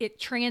because it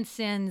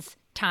transcends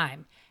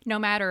time. No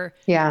matter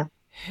Yeah.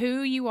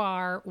 who you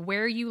are,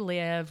 where you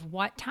live,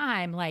 what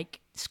time, like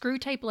Screw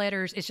Tape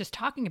Letters is just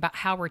talking about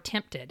how we're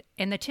tempted.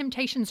 And the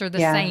temptations are the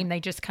Yeah. same.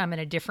 They just come in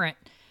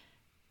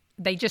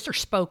they just are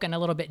spoken a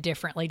little bit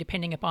differently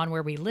depending upon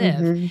where we live.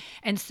 Mm-hmm.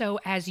 And so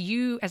as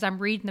I'm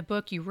reading the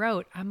book you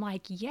wrote, I'm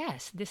like,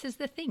 yes, this is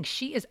the thing.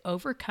 She is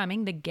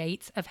overcoming the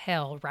gates of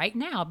hell right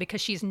now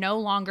because she's no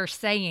longer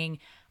saying,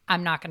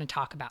 I'm not going to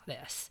talk about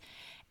this.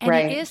 And it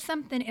Right. is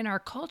something in our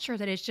culture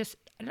that is just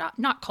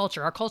not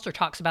culture. Our culture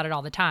talks about it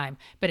all the time,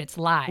 but it's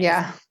lies.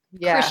 Yeah.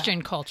 Yeah.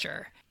 Christian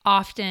culture.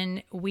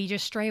 Often we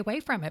just stray away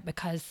from it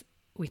because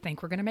we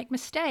think we're going to make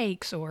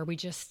mistakes or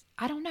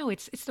I don't know.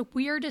 It's the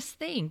weirdest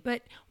thing.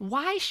 But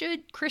why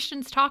should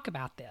Christians talk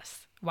about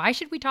this? Why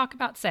should we talk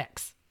about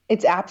sex?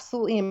 It's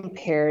absolutely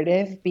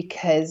imperative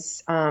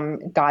because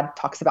God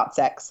talks about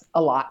sex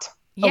a lot.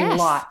 Yes. A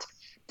lot.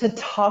 To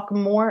talk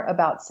more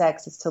about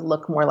sex is to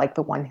look more like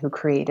the one who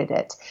created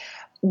it.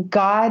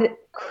 God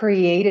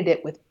created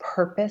it with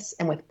purpose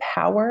and with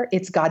power.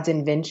 It's God's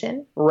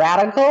invention.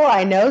 Radical.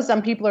 I know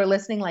some people are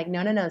listening like,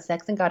 no,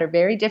 sex and God are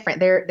very different.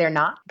 They're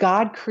not.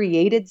 God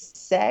created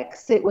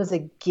sex. It was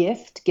a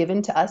gift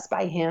given to us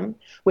by him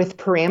with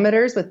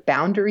parameters, with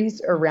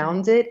boundaries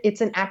around it.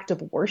 It's an act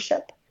of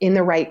worship. In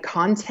the right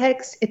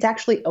context, it's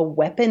actually a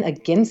weapon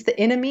against the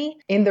enemy.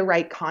 In the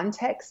right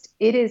context,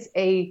 it is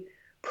a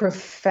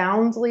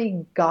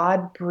profoundly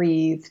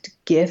God-breathed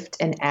gift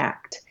and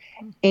act.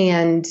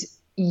 And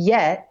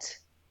yet,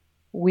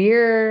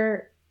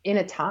 we're in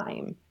a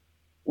time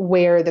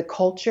where the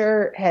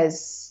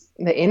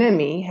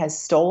enemy has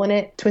stolen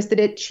it, twisted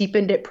it,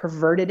 cheapened it,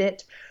 perverted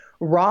it,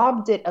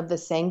 robbed it of the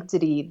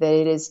sanctity that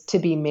it is to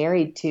be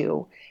married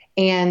to.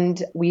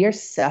 And we are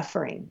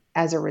suffering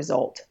as a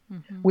result.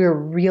 Mm-hmm. We're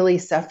really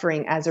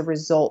suffering as a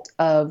result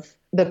of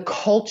the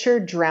culture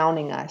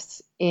drowning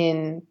us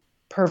in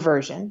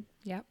perversion.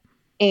 Yep.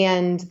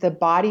 And the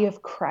body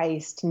of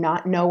Christ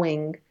not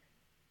knowing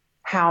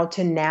how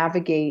to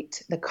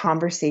navigate the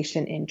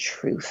conversation in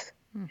truth.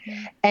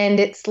 Mm-hmm. And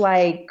it's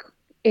like,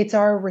 it's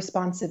our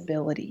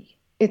responsibility.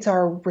 It's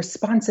our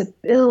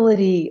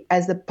responsibility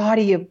as the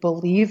body of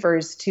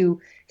believers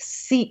to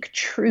seek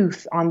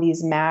truth on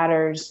these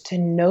matters, to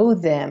know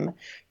them,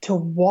 to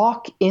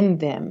walk in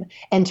them,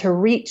 and to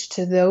reach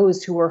to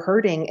those who are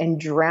hurting and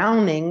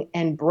drowning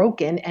and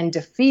broken and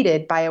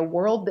defeated by a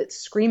world that's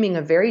screaming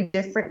a very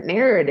different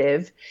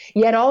narrative,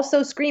 yet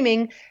also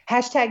screaming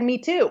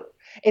 #MeToo.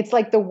 It's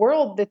like the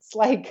world that's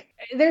like,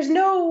 there's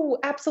no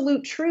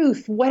absolute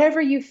truth.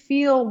 Whatever you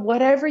feel,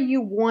 whatever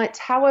you want,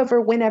 however,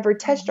 whenever,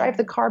 test drive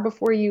the car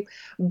before you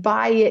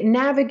buy it,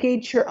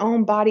 navigate your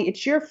own body.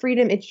 It's your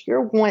freedom. It's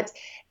your wants.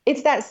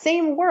 It's that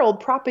same world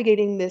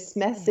propagating this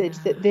message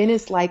that then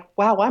is like,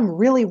 wow, I'm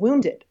really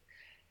wounded.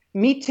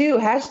 Me too.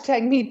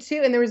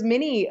 #MeToo. And there was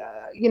many,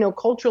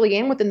 culturally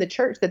and within the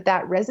church that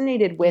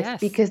resonated with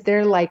because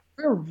they're like,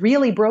 we're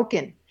really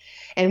broken.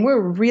 And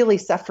we're really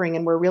suffering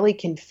and we're really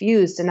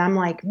confused. And I'm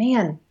like,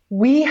 man,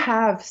 we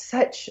have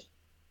such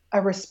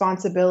a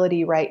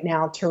responsibility right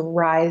now to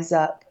rise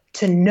up,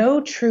 to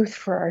know truth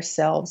for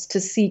ourselves, to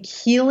seek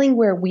healing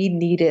where we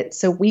need it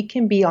so we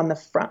can be on the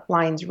front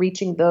lines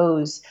reaching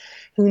those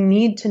who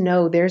need to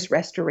know there's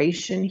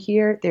restoration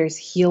here, there's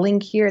healing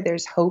here,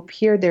 there's hope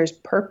here, there's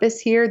purpose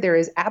here, there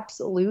is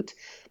absolute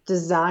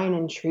design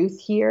and truth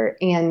here.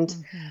 And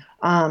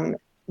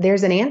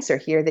there's an answer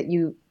here that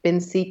you've been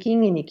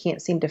seeking and you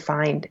can't seem to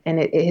find. And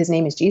his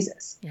name is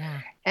Jesus. Yeah.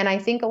 And I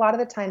think a lot of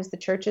the times the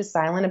church is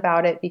silent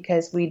about it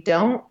because we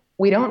don't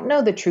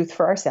know the truth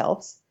for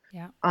ourselves.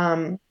 Yeah.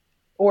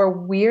 Or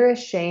we're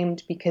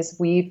ashamed because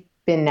we've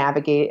been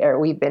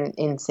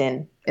in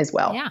sin as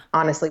well. Yeah.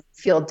 Honestly,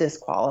 we feel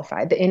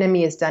disqualified. The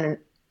enemy has done an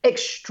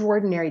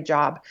extraordinary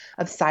job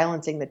of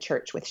silencing the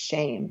church with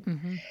shame.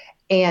 Mm-hmm.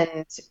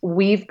 And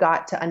we've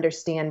got to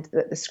understand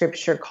that the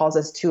scripture calls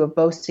us to a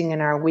boasting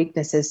in our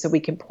weaknesses so we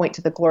can point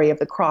to the glory of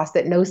the cross,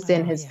 that no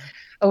sin has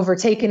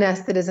overtaken us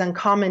that is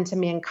uncommon to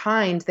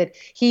mankind, that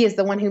he is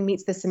the one who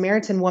meets the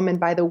Samaritan woman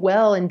by the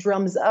well and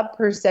drums up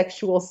her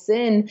sexual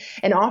sin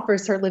and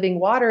offers her living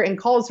water and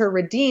calls her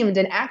redeemed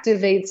and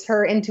activates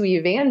her into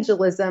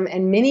evangelism.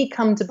 And many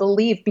come to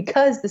believe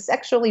because the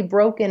sexually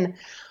broken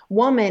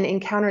woman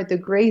encountered the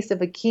grace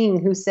of a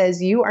king who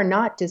says, you are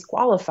not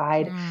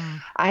disqualified.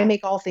 I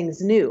make all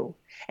things new.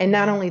 And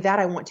not only that,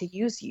 I want to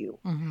use you.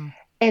 Mm-hmm.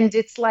 And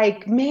it's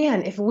like,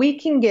 man, if we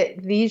can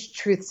get these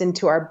truths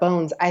into our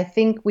bones, I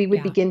think we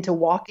would begin to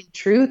walk in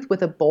truth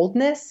with a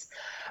boldness,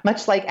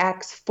 Much like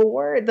Acts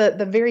 4,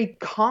 the very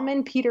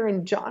common Peter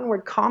and John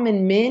were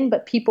common men,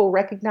 but people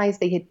recognized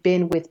they had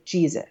been with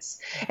Jesus.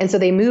 And so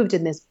they moved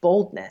in this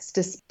boldness,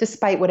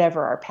 despite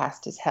whatever our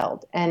past has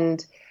held.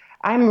 And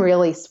I'm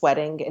really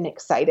sweating and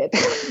excited.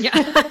 Yeah.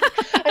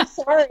 I'm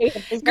sorry.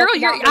 Girl,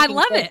 I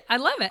love it. I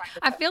love it.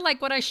 I feel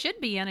like what I should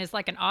be in is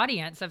like an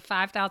audience of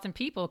 5,000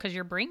 people because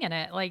you're bringing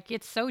it. Like,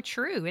 it's so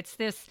true. It's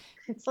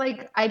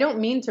like, I don't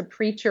mean to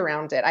preach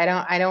around it.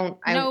 I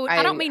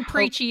don't mean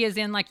preachy as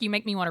in like you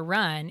make me want to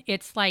run.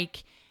 It's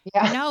like,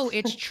 no,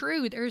 it's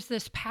true. There's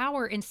this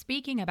power in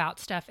speaking about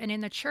stuff. And in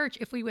the church,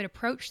 if we would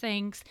approach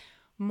things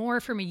more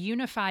from a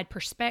unified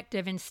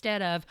perspective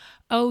instead of,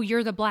 oh,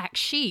 you're the black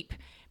sheep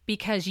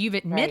because you've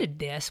admitted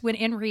this, when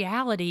in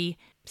reality,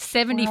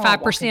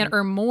 75%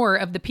 or more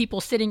of the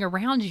people sitting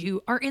around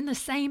you are in the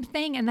same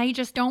thing and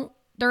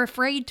they're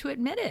afraid to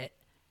admit it.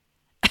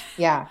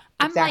 Yeah,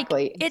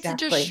 exactly. I'm like,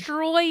 it's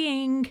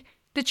destroying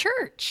the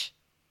church.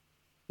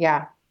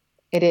 Yeah,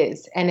 it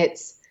is. And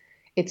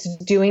it's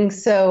doing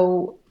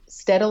so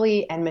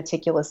steadily and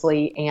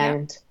meticulously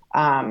and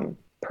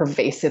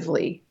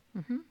pervasively.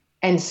 Mm-hmm.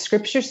 And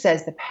scripture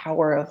says the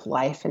power of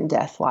life and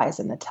death lies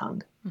in the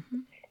tongue. Mm-hmm.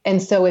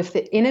 And so if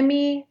the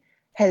enemy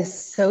has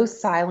so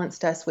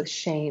silenced us with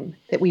shame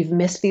that we've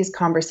missed these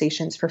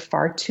conversations for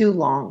far too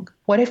long,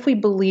 what if we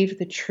believed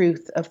the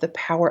truth of the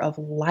power of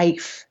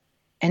life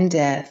and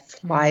death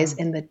lies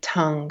in the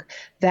tongue?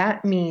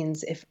 That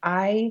means if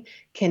I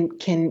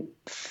can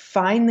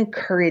find the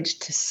courage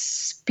to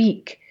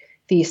speak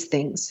these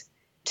things,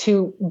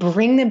 to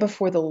bring them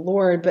before the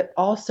Lord, but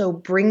also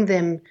bring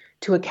them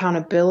to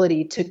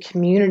accountability, to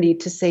community,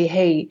 to say,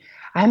 hey,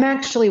 I'm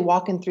actually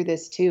walking through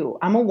this too.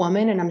 I'm a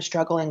woman and I'm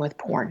struggling with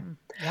porn.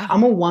 Yeah.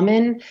 I'm a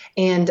woman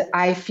and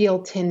I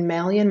feel 10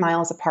 million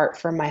miles apart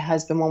from my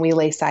husband when we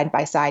lay side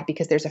by side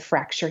because there's a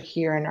fracture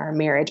here in our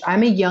marriage.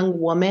 I'm a young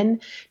woman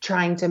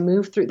trying to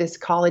move through this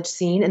college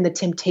scene and the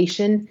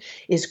temptation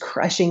is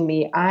crushing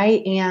me.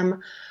 I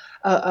am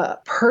a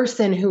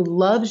person who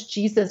loves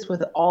Jesus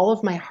with all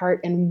of my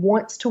heart and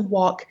wants to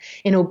walk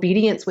in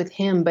obedience with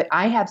him. But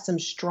I have some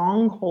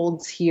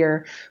strongholds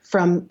here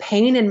from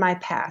pain in my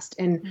past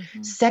and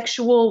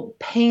sexual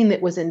pain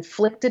that was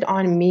inflicted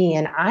on me.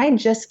 And I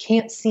just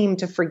can't seem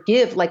to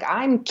forgive. Like,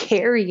 I'm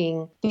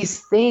carrying these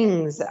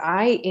things.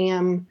 I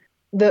am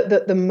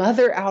the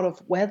mother out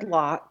of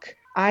wedlock.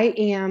 I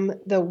am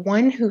the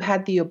one who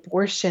had the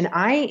abortion.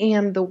 I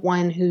am the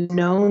one who's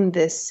known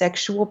this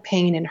sexual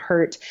pain and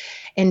hurt.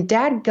 And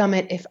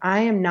dadgummit, if I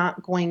am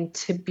not going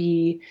to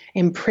be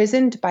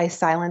imprisoned by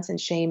silence and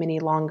shame any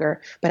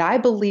longer, but I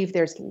believe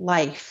there's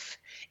life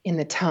in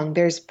the tongue.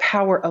 There's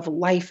power of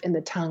life in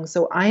the tongue.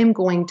 So I am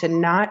going to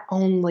not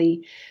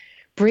only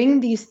bring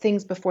these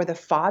things before the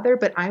Father,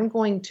 but I'm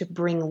going to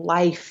bring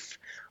life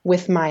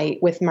with my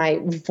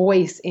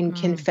voice in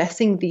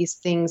confessing these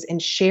things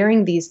and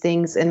sharing these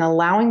things and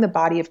allowing the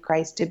body of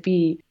Christ to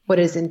be what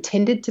is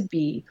intended to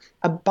be,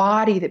 a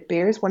body that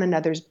bears one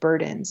another's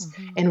burdens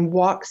and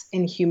walks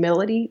in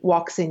humility,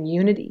 walks in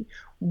unity,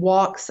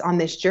 walks on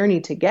this journey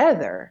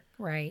together.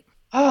 Right.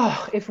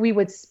 Oh, if we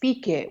would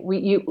speak it,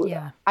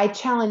 I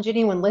challenge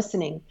anyone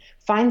listening,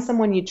 find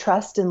someone you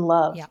trust and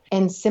love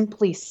and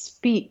simply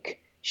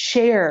speak,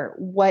 share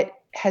what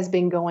has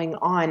been going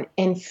on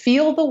and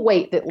feel the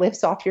weight that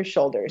lifts off your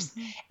shoulders.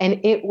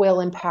 And it will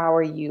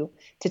empower you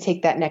to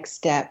take that next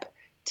step,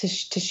 to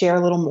share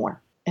a little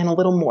more and a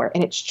little more.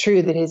 And it's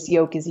true that his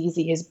yoke is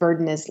easy. His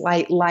burden is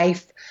light.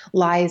 Life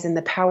lies in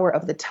the power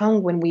of the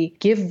tongue. When we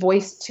give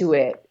voice to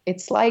it,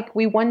 it's like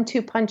we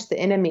 1-2 punch the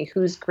enemy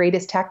whose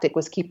greatest tactic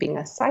was keeping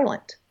us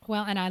silent.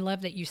 Well, and I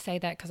love that you say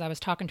that because I was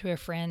talking to a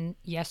friend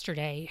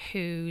yesterday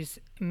whose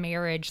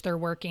marriage, they're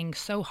working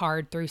so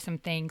hard through some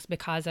things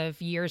because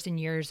of years and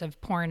years of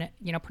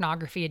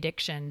pornography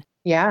addiction.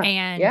 Yeah.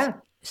 And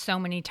so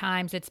many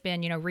times it's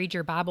been, read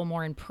your Bible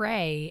more and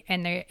pray.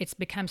 And it's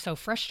become so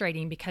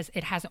frustrating because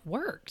it hasn't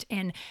worked.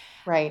 And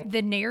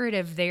the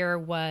narrative there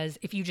was,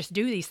 if you just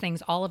do these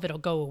things, all of it'll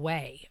go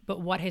away. But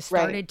what has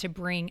started to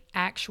bring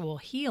actual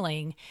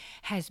healing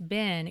has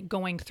been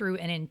going through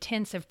an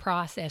intensive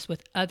process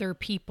with other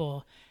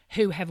people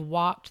who have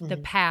walked the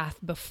path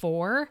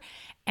before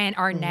and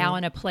are now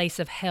in a place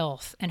of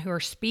health and who are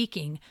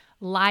speaking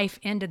life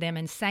into them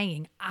and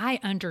saying, I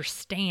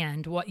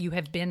understand what you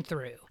have been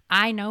through.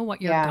 I know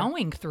what you're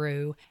going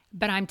through,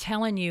 but I'm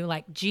telling you,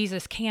 like,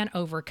 Jesus can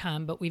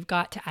overcome, but we've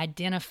got to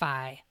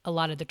identify a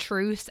lot of the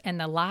truths and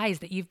the lies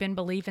that you've been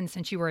believing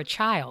since you were a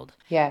child.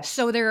 Yes.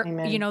 So there,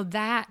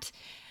 that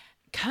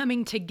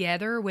coming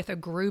together with a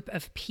group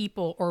of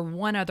people or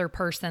one other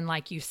person,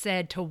 like you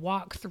said, to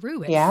walk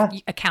through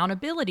it,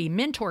 accountability,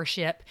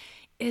 mentorship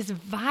is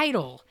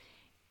vital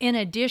in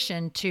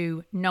addition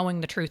to knowing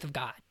the truth of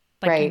God.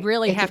 Like, you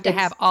really have to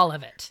have all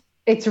of it.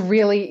 It's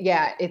really,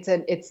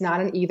 it's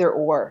not an either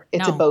or,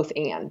 it's a both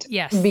and.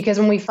 Yes. Because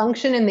when we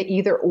function in the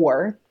either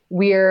or,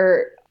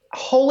 we're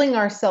holding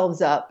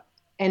ourselves up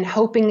and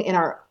hoping in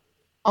our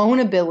own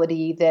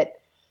ability that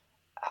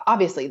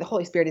obviously the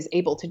Holy Spirit is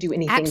able to do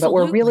anything, Absolutely. but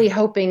we're really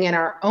hoping in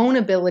our own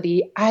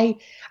ability. I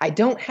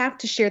don't have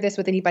to share this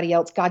with anybody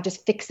else. God,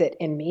 just fix it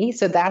in me.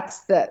 So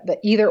that's the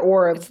either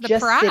or of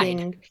just pride.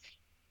 Sitting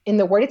in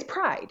the Word. It's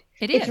pride.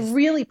 It's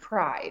really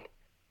pride.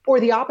 Or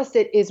the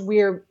opposite is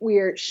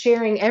we're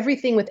sharing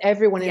everything with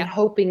everyone and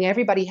hoping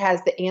everybody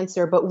has the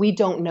answer, but we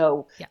don't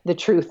know the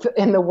truth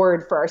in the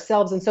Word for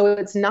ourselves. And so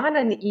it's not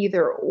an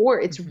either or,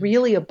 it's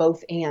really a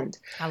both and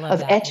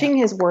of etching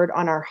His Word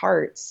on our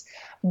hearts,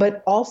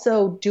 but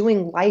also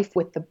doing life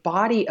with the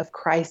body of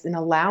Christ and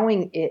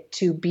allowing it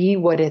to be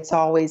what it's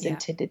always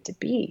intended to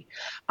be.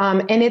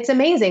 And it's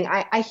amazing.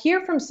 I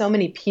hear from so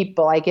many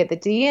people. I get the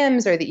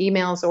DMs or the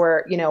emails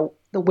or,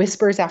 the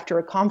whispers after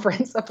a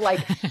conference of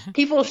like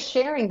people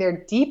sharing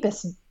their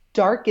deepest,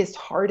 darkest,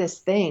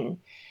 hardest thing.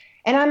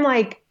 And I'm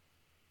like,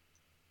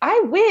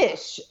 I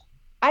wish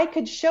I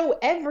could show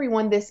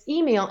everyone this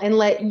email and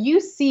let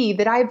you see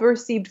that I've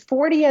received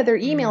 40 other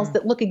emails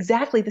that look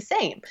exactly the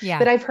same.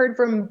 That I've heard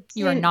from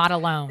you are not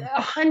alone.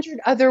 100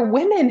 other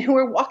women who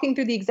are walking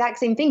through the exact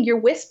same thing. You're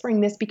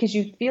whispering this because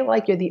you feel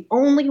like you're the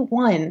only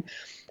one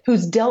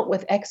who's dealt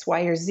with X,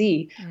 Y, or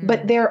Z.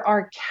 But there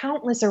are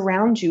countless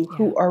around you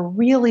who are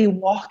really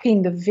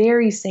walking the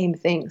very same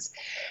things.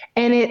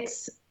 And it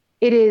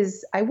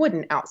is, I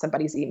wouldn't out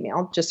somebody's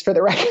email, just for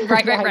the record.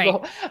 Right.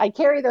 I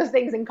carry those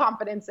things in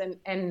confidence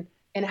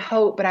and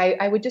hope, but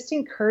I would just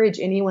encourage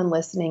anyone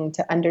listening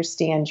to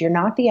understand you're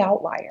not the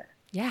outlier.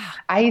 Yeah.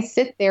 I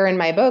sit there in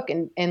my book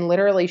and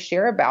literally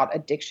share about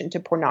addiction to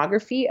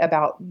pornography,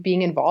 about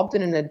being involved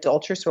in an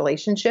adulterous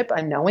relationship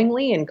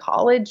unknowingly in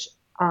college,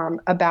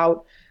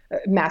 about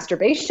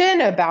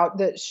masturbation, about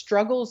the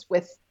struggles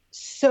with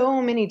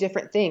so many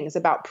different things,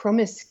 about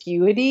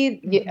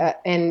promiscuity.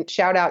 And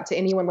shout out to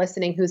anyone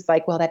listening who's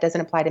like, well, that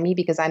doesn't apply to me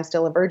because I'm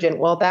still a virgin.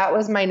 Well, that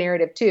was my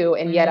narrative too.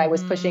 And yet I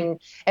was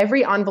pushing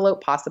every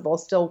envelope possible,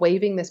 still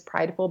waving this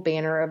prideful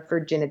banner of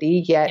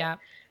virginity, yet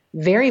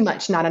very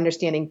much not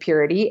understanding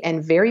purity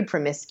and very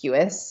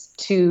promiscuous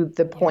to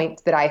the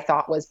point that I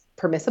thought was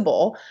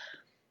permissible.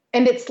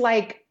 And it's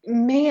like,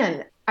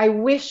 man, I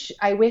wish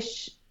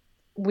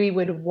we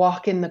would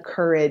walk in the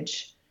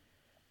courage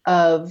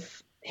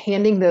of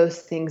handing those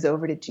things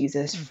over to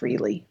Jesus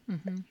freely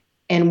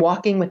and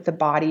walking with the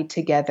body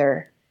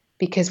together,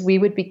 because we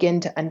would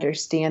begin to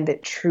understand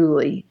that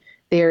truly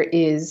there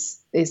is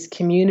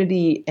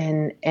community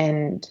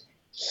and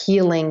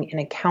healing and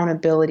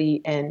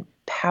accountability and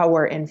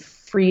power and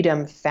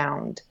freedom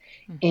found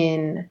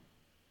in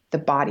the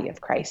body of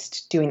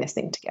Christ doing this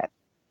thing together.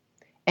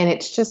 And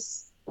it's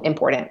just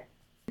important.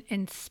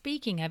 And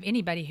speaking of,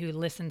 anybody who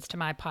listens to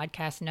my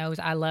podcast knows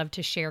I love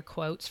to share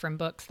quotes from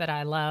books that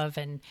I love.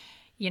 And,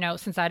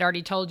 since I'd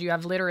already told you,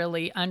 I've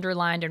literally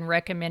underlined and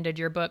recommended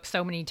your book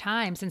so many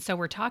times. And so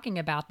we're talking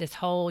about this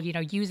whole,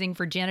 using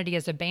virginity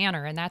as a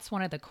banner. And that's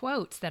one of the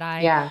quotes that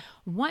I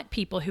want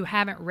people who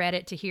haven't read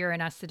it to hear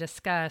and us to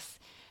discuss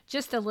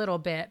just a little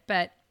bit.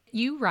 But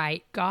you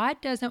write, God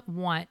doesn't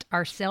want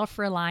our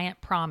self-reliant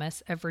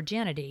promise of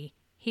virginity.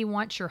 He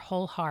wants your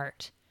whole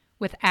heart,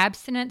 with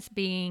abstinence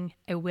being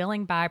a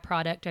willing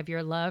byproduct of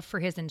your love for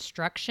His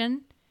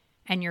instruction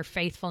and your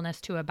faithfulness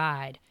to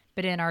abide.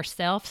 But in our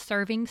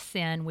self-serving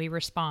sin, we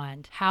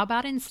respond, how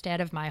about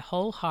instead of my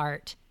whole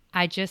heart,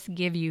 I just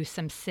give you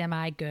some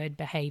semi-good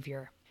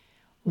behavior?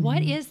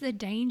 What is the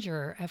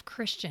danger of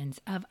Christians,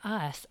 of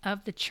us,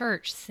 of the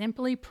church,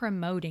 simply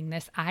promoting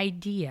this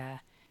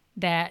idea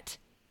that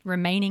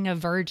remaining a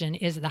virgin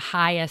is the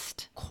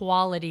highest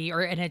quality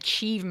or an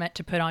achievement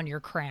to put on your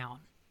crown?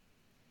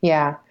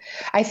 Yeah.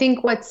 I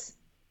think what's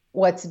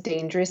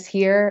dangerous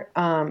here,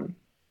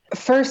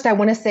 first, I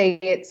want to say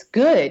it's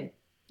good.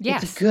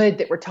 Yes. It's good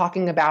that we're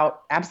talking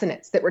about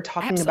abstinence, that we're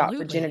talking about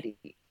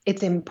virginity.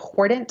 It's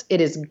important.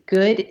 It is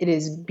good. It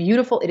is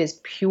beautiful. It is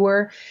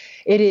pure.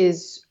 It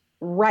is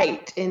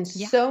right in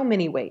so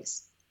many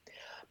ways.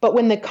 But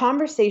when the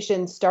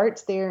conversation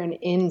starts there and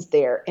ends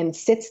there and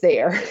sits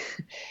there,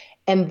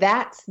 and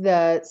that's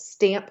the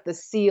stamp, the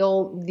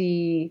seal,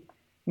 the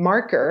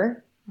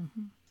marker,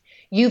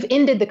 you've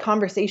ended the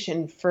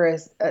conversation for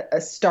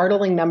a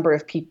startling number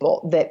of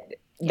people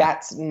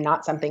that's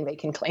not something they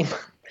can claim.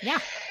 Yeah.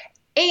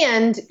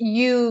 And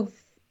you've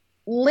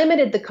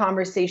limited the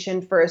conversation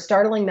for a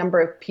startling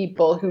number of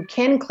people who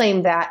can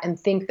claim that and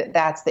think that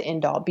that's the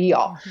end all be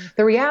all.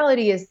 The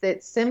reality is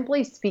that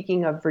simply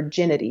speaking of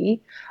virginity,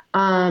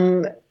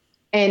 and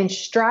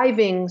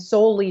striving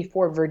solely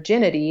for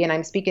virginity, and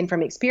I'm speaking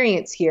from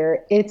experience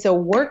here, it's a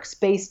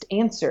works-based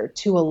answer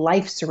to a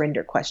life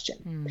surrender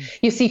question.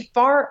 You see,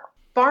 far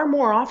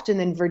more often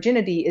than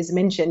virginity is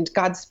mentioned,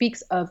 God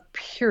speaks of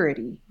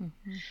purity,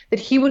 that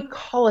He would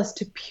call us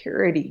to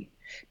purity,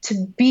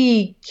 to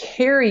be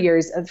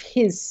carriers of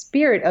His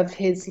Spirit, of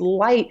His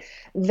light,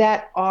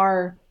 that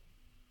are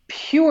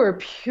pure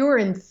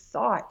in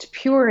thought,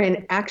 pure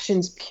in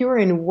actions, pure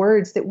in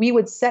words, that we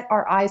would set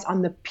our eyes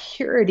on the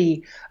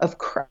purity of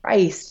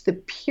Christ, the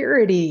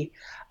purity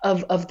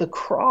of the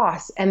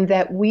cross, and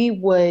that we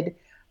would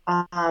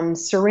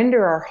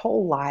surrender our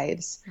whole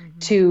lives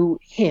to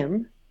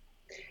Him,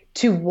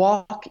 to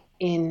walk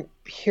in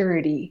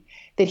purity,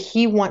 that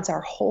he wants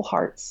our whole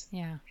hearts.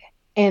 Yeah.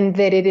 And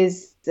that it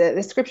is,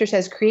 the scripture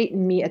says, create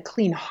in me a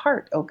clean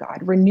heart, oh God,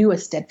 renew a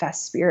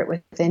steadfast spirit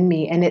within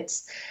me. And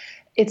it's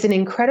an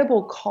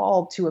incredible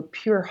call to a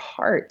pure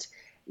heart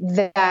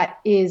that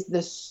is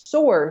the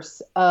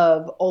source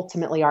of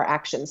ultimately our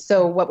actions.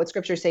 So what would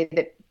scripture say?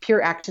 That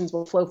pure actions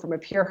will flow from a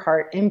pure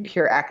heart,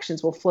 impure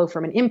actions will flow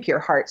from an impure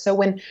heart. So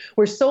when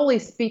we're solely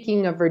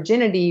speaking of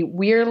virginity,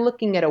 we're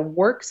looking at a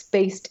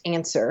works-based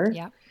answer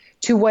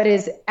to what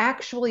is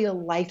actually a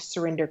life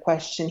surrender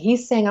question.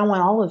 He's saying, I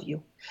want all of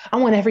you. I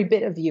want every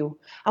bit of you.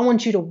 I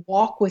want you to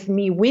walk with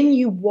me. When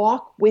you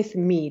walk with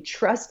me,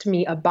 trust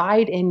me,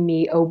 abide in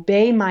me,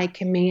 obey my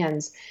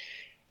commands,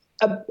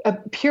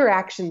 pure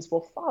actions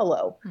will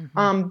follow.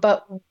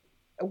 But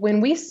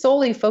when we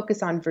solely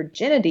focus on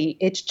virginity,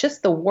 it's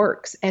just the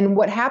works. And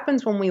what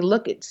happens when we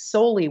look at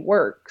solely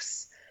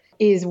works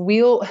is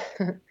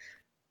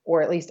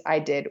or at least I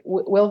did,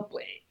 we'll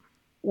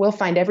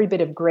find every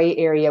bit of gray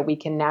area we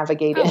can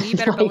navigate in. You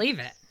better believe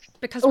it.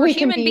 Because we're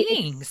human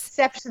beings.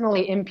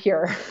 Exceptionally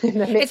impure in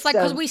the midst It's like,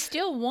 because we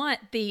still want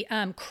the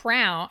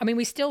crown. I mean,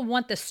 we still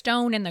want the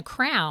stone in the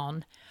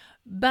crown,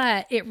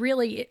 but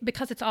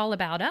because it's all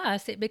about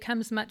us, it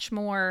becomes much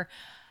more,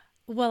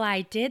 well,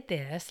 I did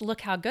this. Look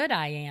how good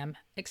I am.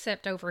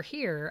 Except over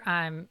here,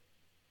 I'm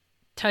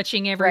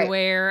touching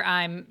everywhere.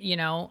 Right. I'm,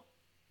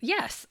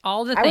 yes,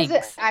 all the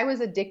things. I was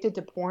addicted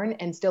to porn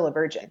and still a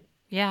virgin.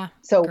 Yeah.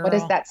 So what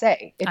does that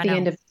say at the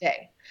end of the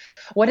day?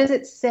 What does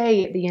it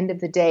say at the end of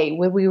the day?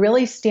 Would we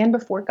really stand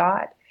before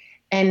God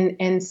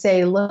and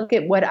say, look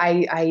at what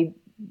I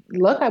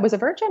was a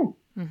virgin.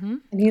 Mm-hmm.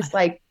 And he's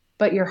like,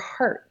 but your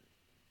heart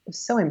was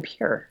so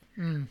impure.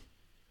 Mm.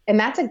 And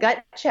that's a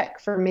gut check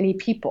for many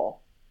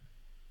people.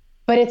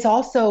 But it's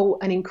also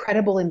an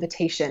incredible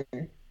invitation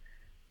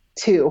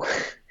to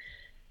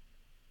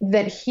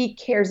that he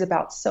cares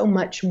about so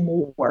much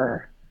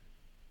more.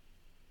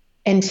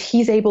 And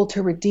he's able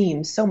to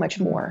redeem so much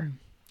more. Mm.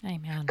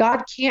 Amen.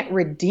 God can't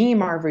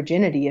redeem our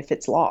virginity if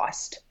it's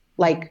lost.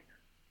 Like,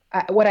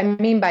 what I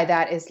mean by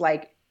that is,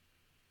 like,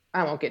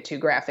 I won't get too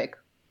graphic.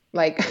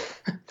 Like,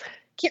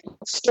 can't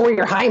store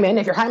your hymen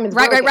if your hymen's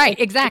broken. Right.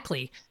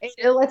 Exactly.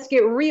 Let's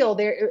get real.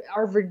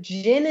 Our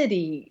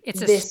virginity.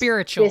 It's a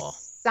spiritual.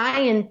 This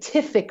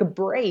scientific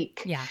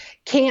break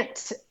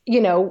can't,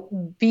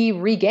 be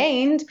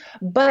regained,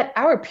 but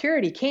our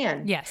purity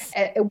can. Yes.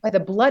 By the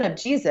blood of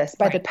Jesus,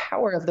 by the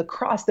power of the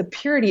cross, the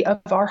purity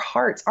of our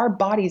hearts, our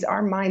bodies,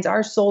 our minds,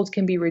 our souls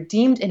can be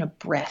redeemed in a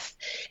breath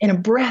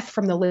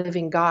from the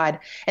living God.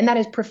 And that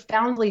is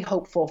profoundly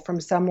hopeful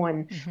from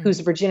someone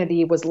whose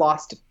virginity was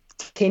lost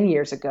 10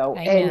 years ago.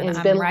 Amen. And has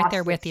I'm been right lost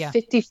there with you.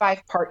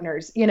 55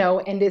 partners,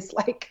 and it's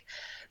like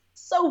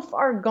so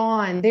far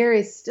gone. There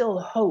is still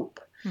hope.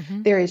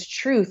 Mm-hmm. There is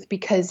truth,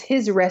 because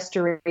his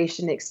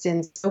restoration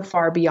extends so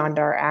far beyond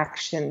our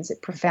actions.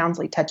 It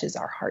profoundly touches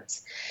our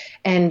hearts.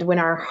 And when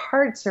our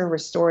hearts are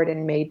restored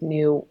and made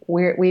new,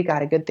 we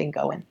got a good thing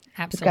going.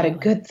 Absolutely. We've got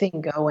a good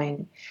thing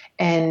going.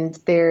 And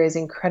there is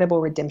incredible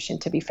redemption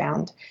to be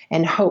found,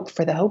 and hope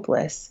for the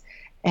hopeless,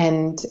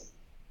 and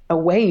a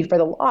way for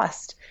the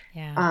lost.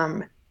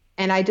 Yeah.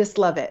 And I just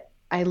love it.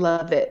 I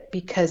love it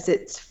because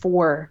it's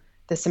for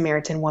the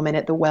Samaritan woman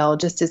at the well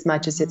just as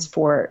much as it's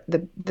for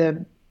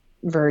the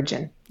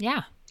virgin.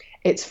 Yeah.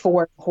 It's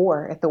for the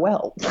whore at the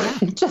well. Yeah.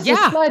 Just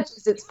as much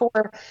as it's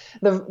for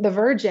the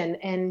virgin.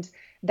 And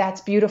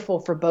that's beautiful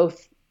for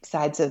both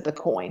sides of the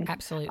coin.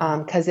 Absolutely.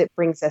 Because it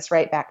brings us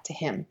right back to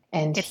him.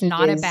 And it's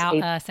not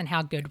about us and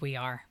how good we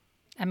are.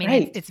 I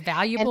mean, it's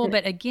valuable,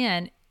 but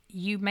again,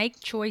 you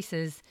make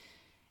choices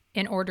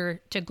in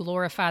order to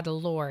glorify the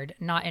Lord,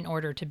 not in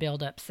order to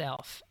build up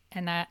self.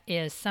 And that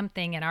is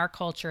something in our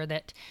culture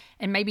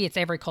and maybe it's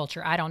every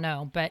culture, I don't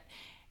know, but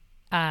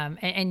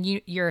and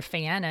you're a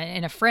fan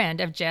and a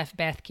friend of Jeff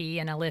Bethke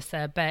and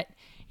Alyssa, but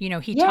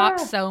he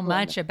talks so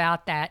much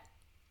about that.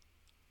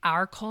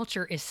 Our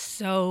culture is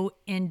so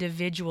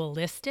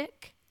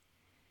individualistic.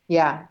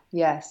 Yeah.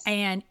 Yes.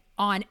 And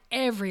on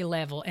every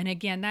level. And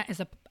again,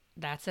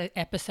 that's an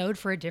episode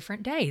for a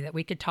different day that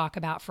we could talk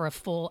about for a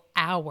full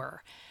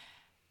hour.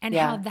 And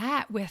how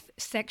that with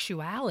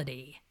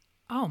sexuality,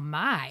 oh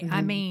my,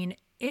 I mean,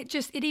 it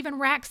even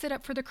racks it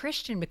up for the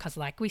Christian, because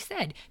like we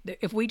said,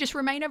 if we just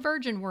remain a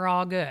virgin, we're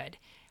all good.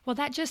 Well,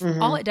 that just,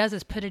 all it does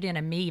is put it in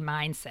a me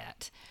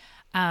mindset.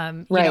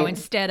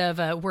 Instead of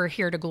a we're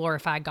here to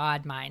glorify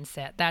God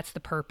mindset. That's the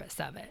purpose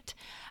of it.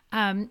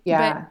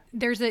 But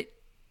there's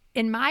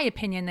in my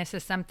opinion, this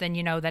is something,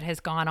 that has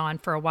gone on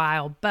for a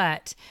while,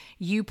 but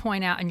you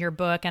point out in your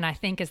book, and I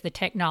think as the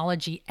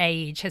technology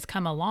age has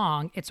come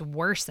along, it's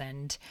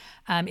worsened,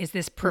 is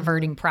this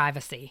perverting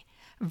privacy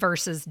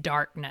versus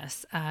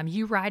darkness.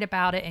 You write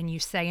about it and you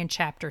say in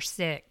chapter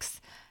 6,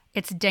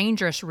 it's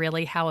dangerous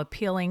really how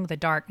appealing the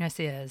darkness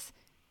is.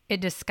 It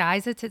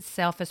disguises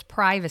itself as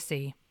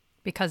privacy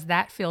because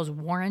that feels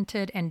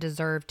warranted and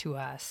deserved to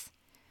us.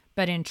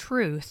 But in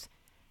truth,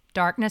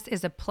 darkness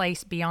is a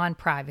place beyond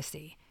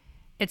privacy.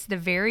 It's the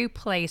very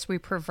place we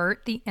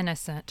pervert the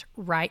innocent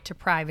right to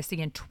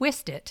privacy and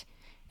twist it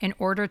in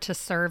order to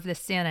serve the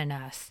sin in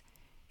us.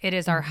 It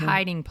is our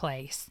hiding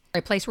place,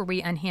 a place where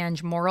we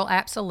unhinge moral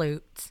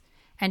absolutes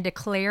and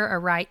declare a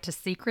right to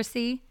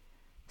secrecy,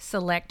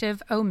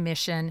 selective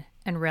omission,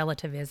 and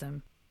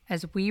relativism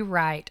as we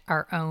write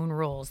our own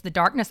rules. The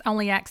darkness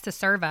only acts to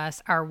serve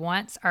us, our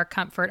wants, our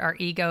comfort, our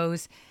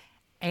egos,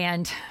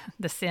 and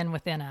the sin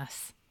within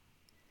us.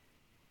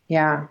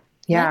 Yeah.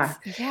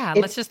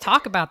 Let's just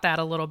talk about that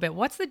a little bit.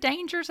 What's the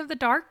dangers of the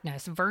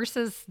darkness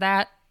versus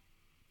that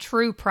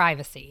true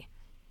privacy?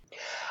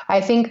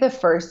 I think the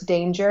first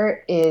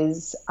danger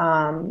is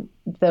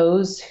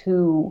those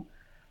who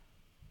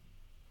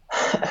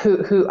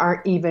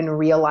aren't even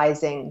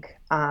realizing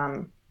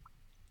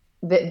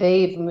that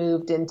they've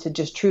moved into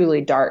just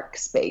truly dark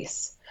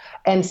space.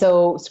 And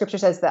so Scripture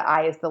says the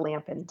eye is the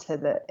lamp into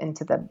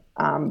the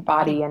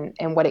body,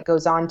 and what it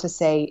goes on to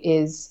say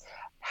is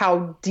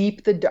how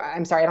deep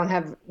I'm sorry, I don't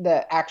have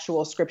the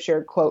actual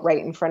Scripture quote right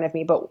in front of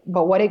me, but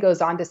what it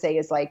goes on to say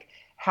is like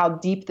how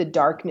deep the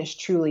darkness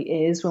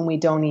truly is when we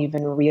don't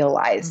even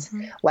realize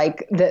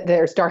like that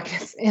there's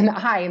darkness in the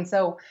eye. And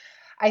so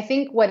I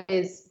think what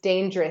is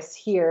dangerous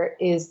here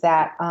is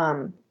that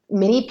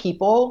many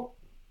people,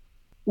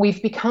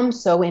 we've become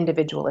so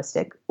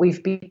individualistic.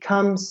 We've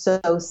become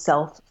so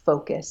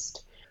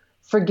self-focused,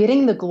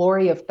 forgetting the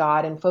glory of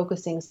God and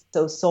focusing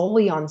so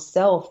solely on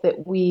self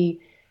that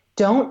we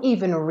don't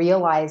even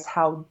realize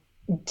how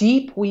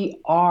deep we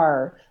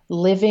are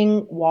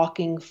living,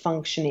 walking,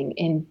 functioning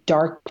in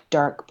dark,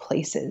 dark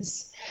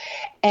places.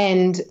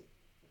 And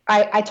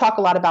I talk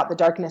a lot about the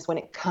darkness when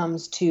it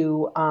comes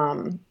to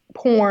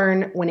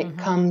porn, when it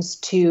comes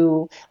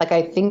to, like,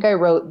 I think I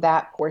wrote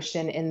that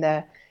portion in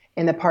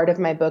the part of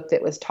my book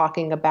that was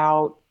talking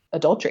about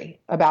adultery,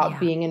 about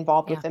being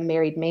involved with a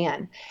married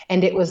man.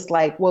 And it was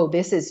like, whoa,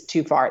 this is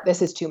too far.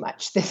 This is too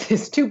much. This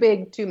is too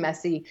big, too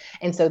messy.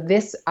 And so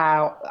this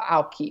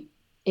I'll keep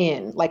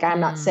in. Like, I'm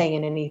not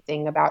saying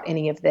anything about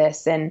any of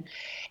this. And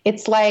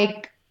it's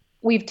like,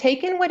 we've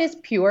taken what is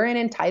pure and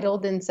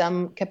entitled in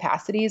some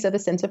capacities of a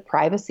sense of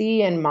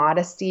privacy and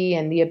modesty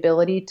and the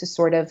ability to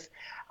sort of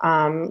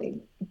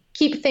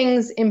keep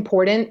things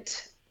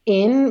important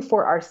in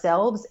for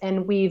ourselves.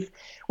 And we've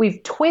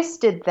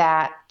twisted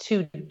that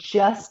to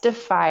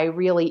justify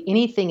really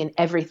anything and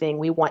everything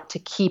we want to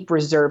keep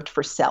reserved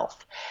for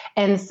self.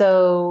 And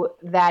so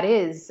that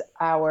is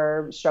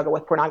our struggle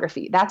with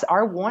pornography. That's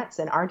our wants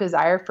and our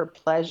desire for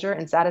pleasure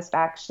and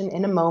satisfaction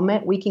in a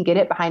moment. We can get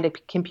it behind a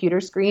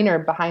computer screen or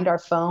behind our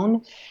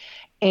phone.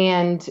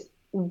 And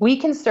we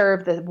can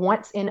serve the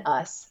wants in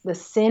us, the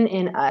sin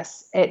in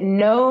us, at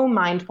no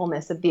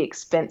mindfulness of the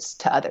expense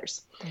to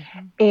others.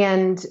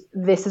 And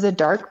this is a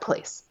dark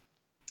place.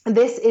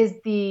 This is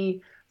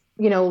the,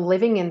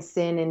 living in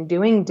sin and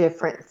doing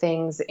different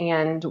things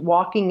and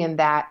walking in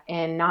that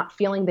and not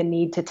feeling the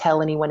need to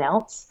tell anyone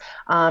else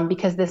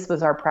because this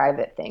was our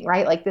private thing,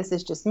 right? Like, this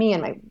is just me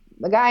and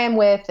the guy I'm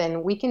with,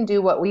 and we can do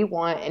what we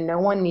want and no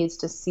one needs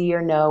to see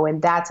or know.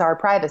 And that's our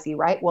privacy,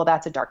 right? Well,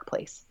 that's a dark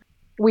place.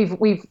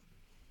 We've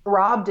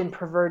robbed and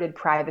perverted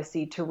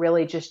privacy to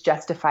really just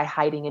justify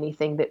hiding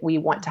anything that we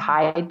want to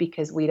hide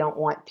because we don't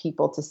want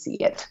people to see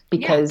it.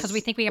 Because we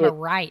think we have a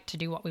right to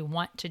do what we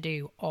want to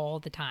do all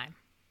the time.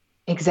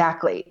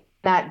 Exactly.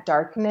 That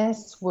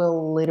darkness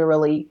will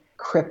literally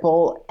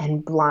cripple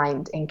and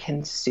blind and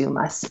consume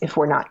us if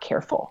we're not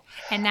careful.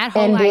 And that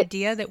whole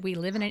idea that we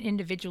live in an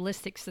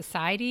individualistic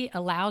society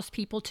allows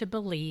people to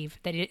believe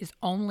that it is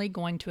only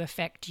going to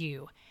affect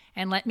you.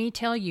 And let me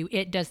tell you,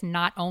 it does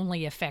not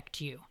only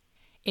affect you.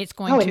 It's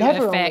going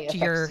to affect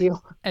your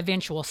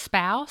eventual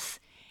spouse.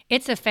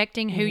 It's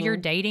affecting who you're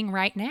dating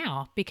right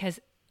now. Because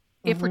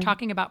if we're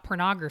talking about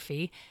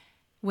pornography,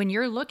 when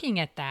you're looking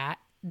at that,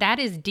 that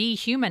is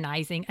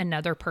dehumanizing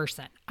another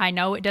person. I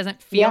know it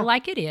doesn't feel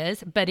like it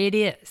is, but it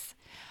is.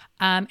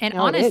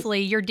 Honestly,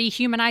 you're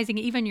dehumanizing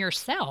even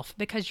yourself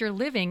because you're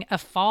living a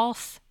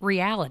false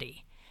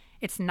reality.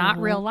 It's not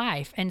real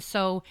life. And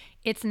so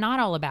it's not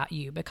all about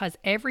you, because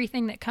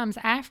everything that comes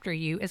after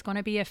you is going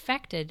to be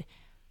affected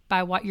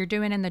by what you're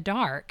doing in the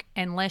dark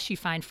unless you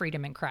find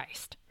freedom in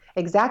Christ.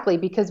 Exactly,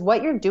 because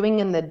what you're doing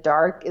in the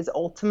dark is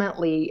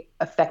ultimately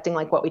affecting,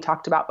 like what we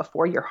talked about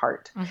before, your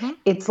heart.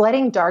 It's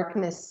letting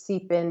darkness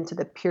seep into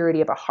the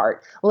purity of a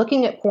heart.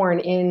 Looking at porn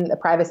in the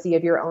privacy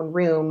of your own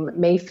room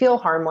may feel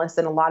harmless,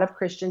 and a lot of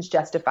Christians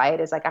justify it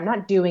as like, I'm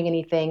not doing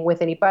anything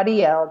with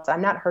anybody else,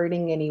 I'm not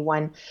hurting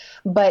anyone.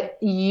 But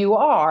you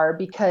are,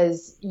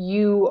 because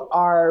you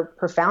are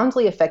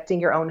profoundly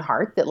affecting your own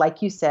heart that,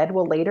 like you said,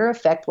 will later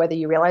affect, whether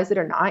you realize it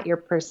or not, your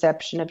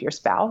perception of your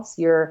spouse,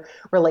 your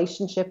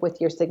relationship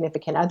with your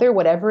significant other,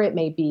 whatever it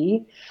may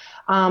be.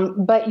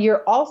 But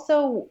you're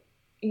also,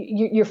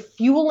 you're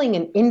fueling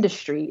an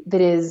industry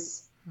that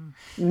is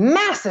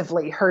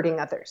massively hurting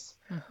others.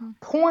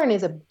 Porn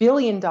is $1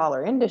 billion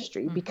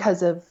industry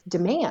because of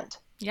demand.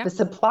 The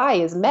supply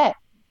is met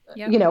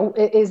Yep.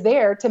 is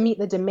there to meet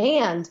the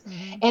demand.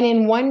 And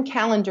in one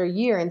calendar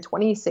year, in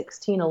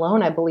 2016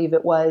 alone, I believe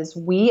it was,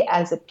 we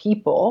as a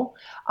people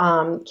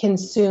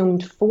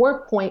consumed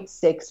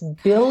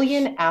 4.6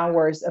 billion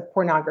hours of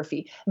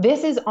pornography.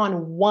 This is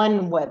on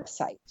one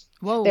website.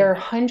 Whoa. There are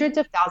hundreds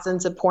of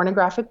thousands of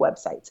pornographic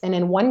websites. And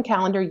in one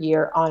calendar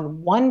year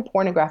on one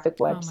pornographic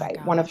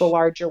website, one of the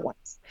larger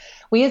ones,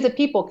 we as a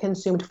people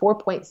consumed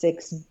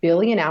 4.6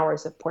 billion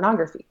hours of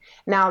pornography.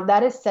 Now,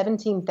 that is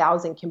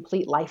 17,000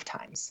 complete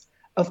lifetimes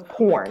of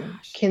porn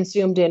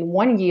consumed in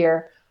 1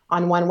 year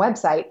on one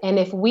website. And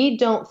if we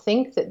don't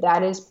think that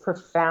that is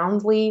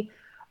profoundly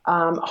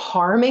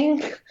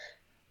harming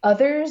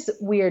others,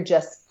 we are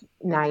just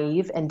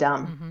naive and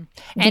dumb.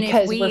 And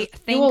if we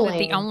think that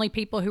the only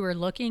people who are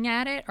looking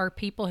at it are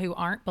people who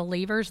aren't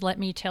believers, let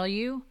me tell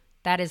you,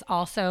 that is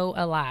also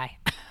a lie.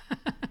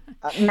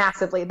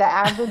 Massively. The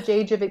average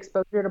age of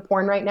exposure to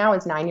porn right now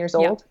is 9 years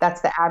old. Yep.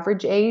 That's the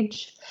average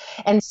age.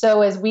 And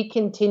so as we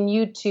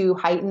continue to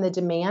heighten the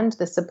demand,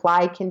 the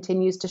supply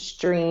continues to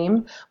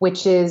stream,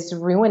 which is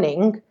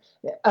ruining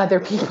other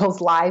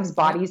people's lives,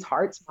 bodies,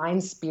 hearts,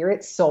 minds,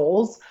 spirits,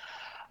 souls.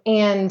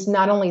 And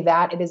not only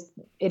that,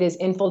 it is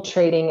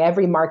infiltrating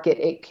every market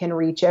it can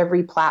reach,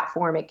 every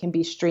platform it can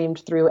be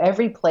streamed through,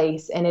 every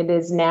place. And it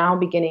is now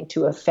beginning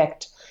to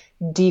affect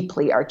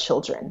deeply our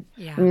children,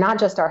 not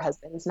just our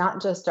husbands, not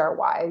just our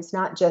wives,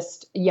 not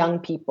just young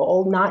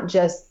people, not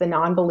just the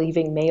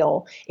non-believing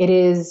male. It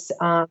is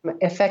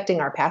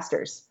affecting our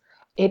pastors.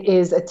 It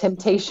is a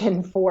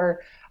temptation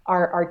for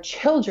our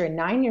children,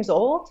 9 years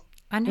old.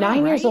 I know,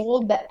 9 years right?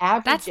 old, that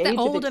average age of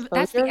exposure.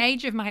 That's the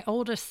age of my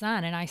oldest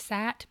son. And I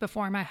sat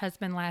before my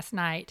husband last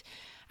night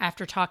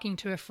after talking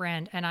to a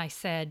friend, and I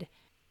said,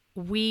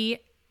 the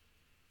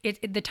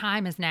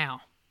time is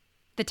now.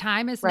 The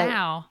time is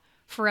now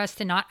for us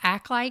to not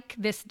act like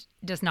this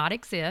does not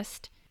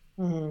exist,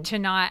 to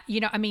not,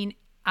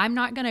 I'm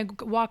not going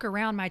to walk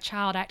around my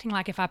child acting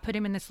like if I put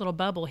him in this little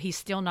bubble, he's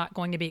still not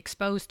going to be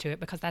exposed to it,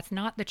 because that's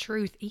not the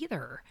truth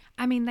either.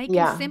 I mean, they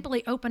can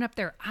simply open up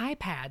their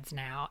iPads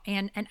now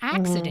and an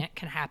accident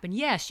can happen.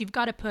 Yes, you've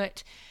got to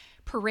put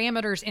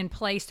parameters in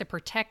place to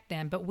protect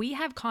them, but we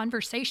have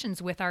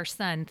conversations with our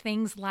son,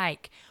 things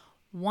like,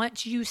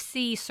 once you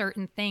see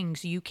certain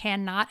things, you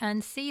cannot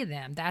unsee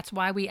them. That's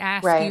why we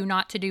ask you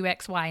not to do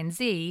X, Y, and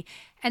Z,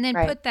 and then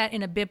put that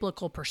in a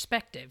biblical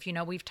perspective.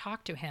 We've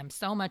talked to him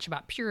so much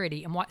about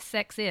purity and what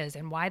sex is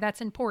and why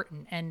that's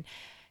important. And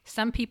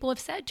some people have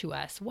said to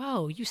us,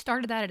 whoa, you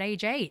started that at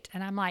age 8.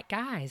 And I'm like,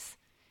 guys.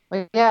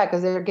 Well, yeah,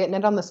 because they're getting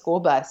it on the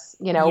school bus,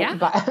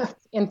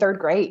 in third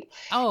grade.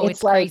 Oh, it's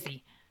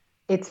crazy.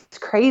 It's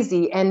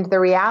crazy. And the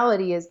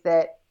reality is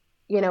that,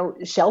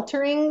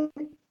 sheltering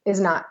is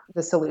not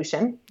the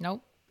solution.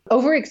 Nope.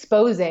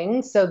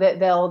 Overexposing so that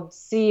they'll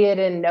see it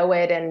and know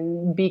it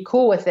and be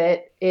cool with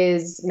it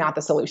is not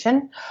the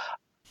solution.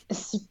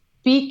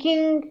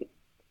 Speaking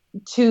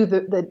to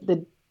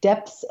the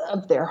depths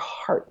of their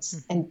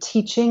hearts and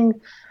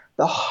teaching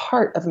the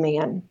heart of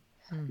man,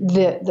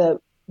 the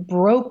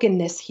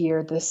brokenness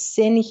here, the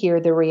sin here,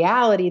 the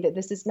reality that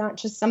this is not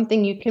just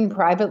something you can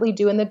privately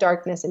do in the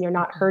darkness and you're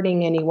not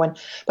hurting anyone,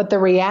 but the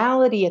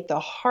reality at the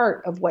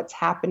heart of what's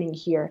happening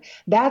here.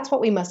 That's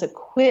what we must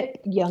equip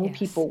young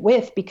people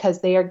with, because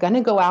they are going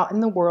to go out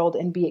in the world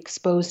and be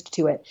exposed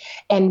to it.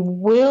 And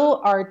will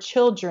our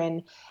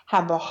children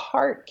have a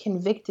heart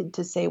convicted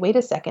to say, wait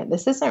a second,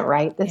 this isn't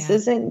right. This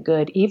isn't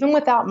good. Even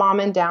without mom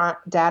and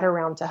dad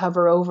around to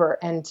hover over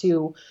and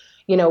to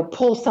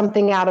pull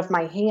something out of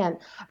my hand.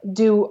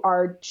 Do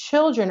our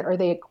children, are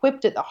they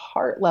equipped at the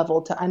heart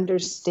level to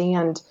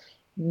understand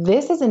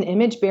this is an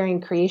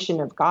image-bearing creation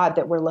of God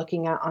that we're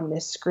looking at on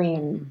this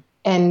screen?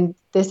 And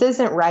this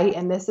isn't right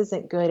and this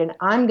isn't good. And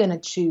I'm going to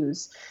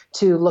choose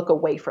to look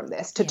away from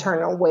this, to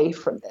turn away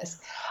from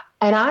this.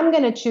 And I'm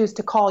going to choose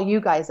to call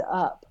you guys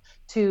up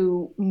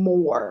to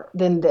more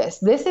than this.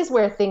 This is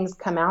where things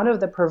come out of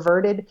the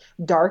perverted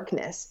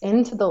darkness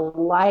into the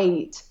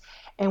light.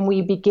 And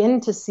we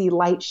begin to see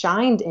light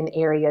shined in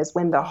areas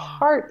when the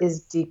heart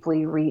is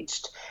deeply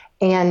reached,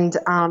 and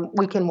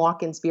we can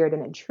walk in spirit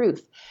and in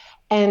truth.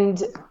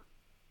 And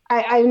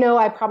I know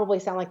I probably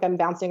sound like I'm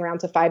bouncing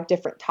around to 5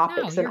 different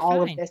topics and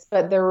all of this,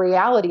 but the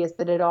reality is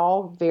that it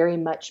all very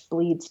much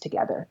bleeds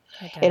together.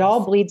 It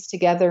all bleeds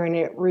together, and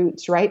it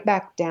roots right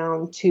back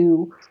down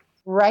to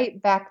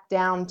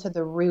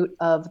the root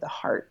of the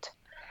heart.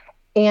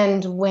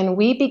 And when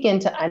we begin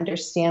to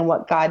understand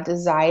what God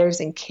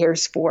desires and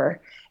cares for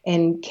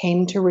and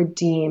came to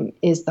redeem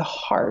is the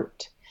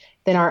heart,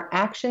 then our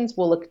actions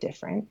will look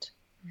different.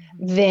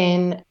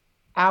 Then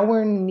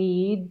our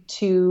need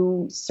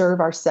to serve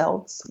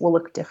ourselves will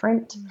look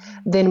different.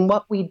 Then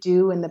what we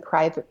do in the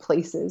private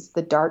places,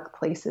 the dark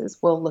places,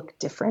 will look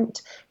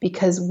different,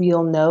 because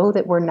we'll know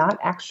that we're not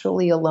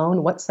actually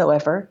alone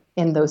whatsoever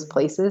in those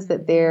places,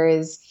 that there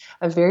is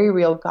a very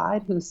real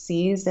God who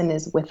sees and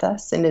is with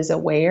us and is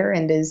aware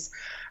and is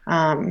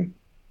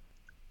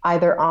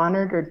either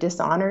honored or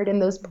dishonored in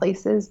those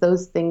places.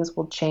 Those things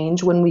will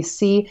change when we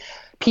see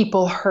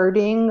people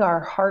hurting, our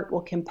heart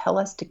will compel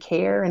us to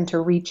care and to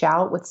reach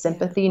out with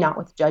sympathy, not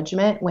with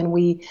judgment. When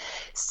we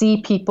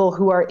see people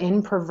who are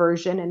in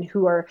perversion and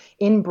who are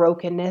in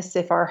brokenness,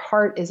 if our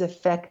heart is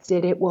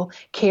affected, it will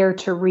care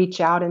to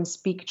reach out and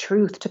speak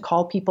truth, to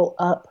call people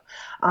up.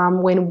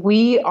 When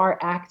we are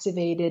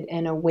activated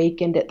and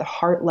awakened at the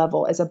heart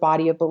level as a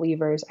body of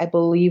believers, I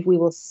believe we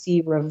will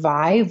see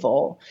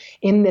revival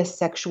in this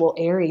sexual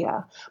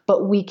area,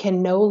 but we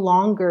can no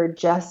longer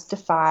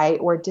justify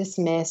or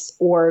dismiss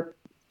or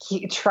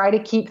try to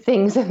keep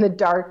things in the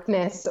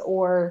darkness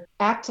or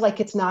act like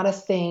it's not a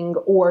thing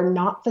or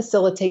not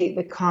facilitate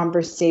the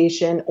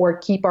conversation or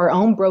keep our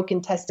own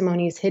broken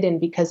testimonies hidden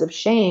because of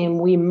shame.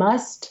 We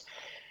must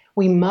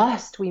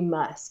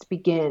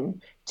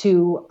begin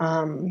to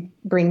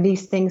bring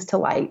these things to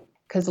light,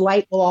 because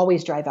light will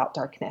always drive out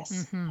darkness.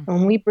 Mm-hmm.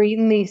 When we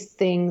bring these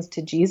things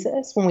to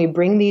Jesus, when we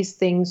bring these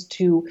things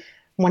to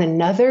one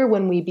another,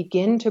 when we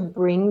begin to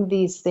bring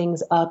these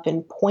things up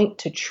and point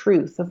to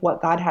truth of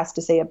what God has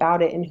to say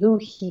about it and who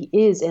he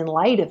is in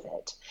light of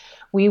it,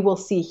 we will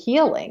see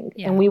healing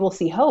and we will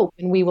see hope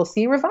and we will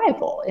see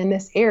revival in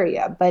this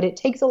area. But it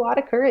takes a lot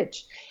of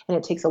courage and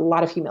it takes a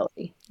lot of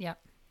humility. Yeah,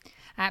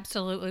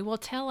 absolutely. Well,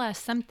 tell us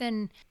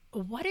something.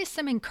 What is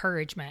some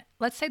encouragement?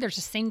 Let's say there's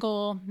a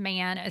single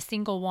man, a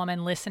single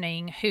woman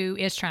listening who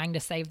is trying to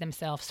save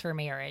themselves for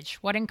marriage.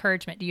 What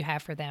encouragement do you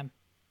have for them?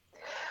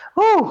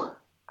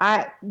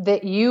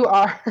 That you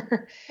are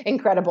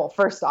incredible.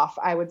 First off,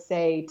 I would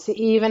say to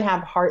even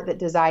have heart that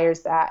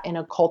desires that in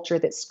a culture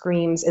that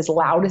screams as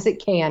loud as it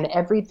can,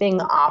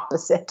 everything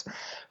opposite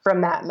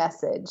from that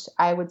message,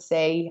 I would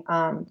say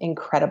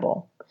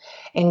incredible.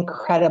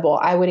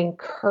 I would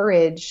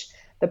encourage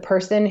the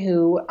person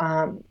who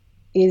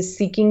is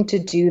seeking to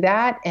do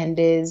that and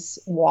is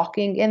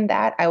walking in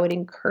that. I would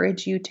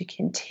encourage you to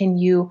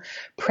continue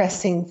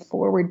pressing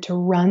forward, to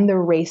run the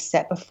race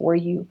set before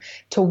you,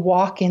 to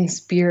walk in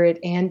spirit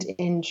and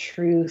in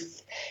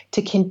truth,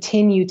 to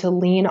continue to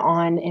lean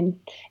on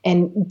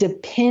and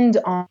depend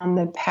on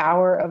the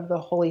power of the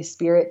Holy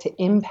Spirit to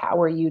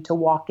empower you to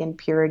walk in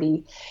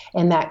purity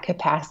in that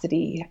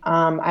capacity.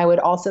 I would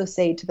also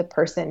say to the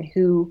person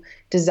who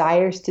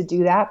desires to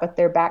do that, but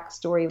their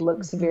backstory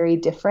looks very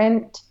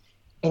different,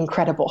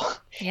 incredible.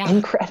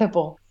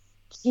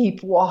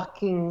 Keep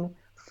walking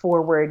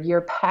forward.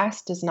 Your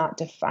past does not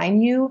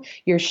define you.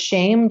 Your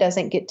shame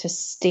doesn't get to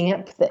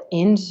stamp the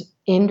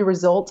end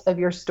result of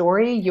your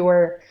story.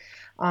 Your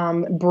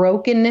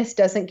brokenness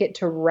doesn't get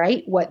to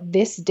write what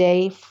this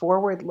day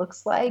forward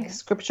looks like.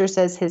 Scripture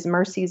says his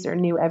mercies are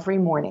new every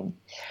morning.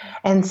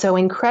 And so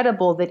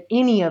incredible that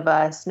any of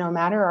us, no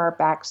matter our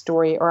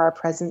backstory or our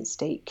present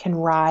state, can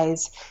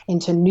rise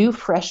into new,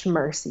 fresh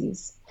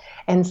mercies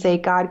and say,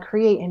 God,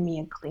 create in me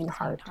a clean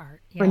heart.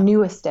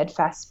 Renew a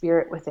steadfast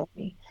spirit within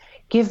me.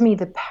 Give me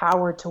the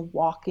power to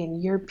walk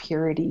in your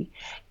purity.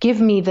 Give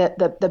me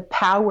the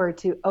power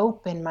to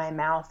open my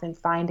mouth and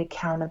find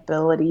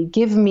accountability.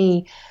 Give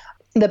me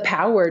the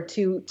power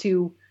to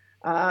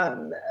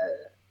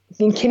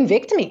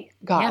convict me,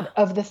 God,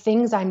 of the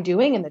things I'm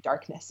doing in the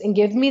darkness, and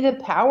give me the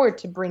power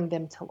to bring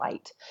them to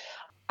light.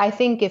 I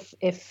think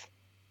if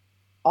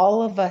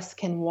all of us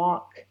can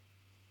walk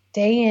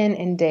day in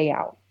and day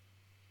out,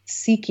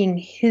 seeking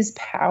his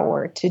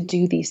power to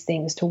do these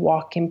things, to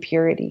walk in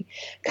purity,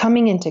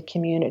 coming into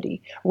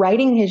community,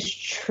 writing his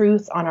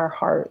truth on our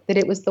heart, that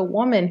it was the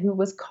woman who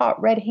was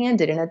caught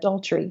red-handed in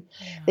adultery,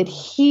 that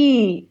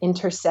he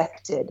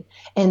intersected,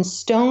 and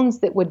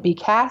stones that would be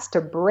cast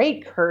to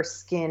break her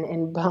skin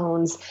and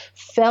bones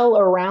fell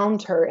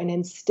around her and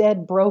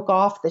instead broke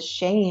off the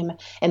shame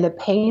and the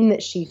pain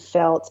that she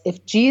felt.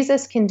 If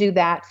Jesus can do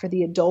that for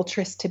the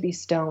adulteress to be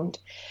stoned,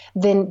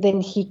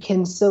 then he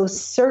can so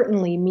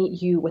certainly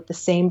meet you with the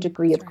same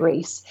degree of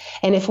grace.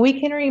 And if we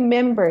can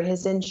remember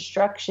his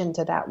instruction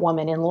to that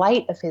woman in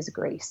light of his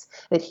grace,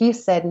 that he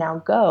said,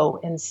 now go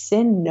and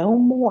sin no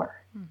more.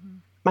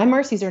 My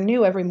mercies are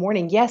new every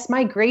morning. Yes,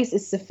 my grace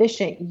is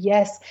sufficient.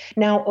 Yes.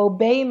 Now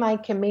obey my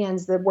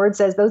commands. The word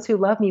says those who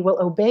love me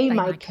will obey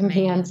my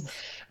commands.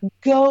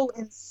 Go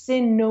and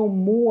sin no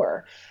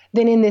more.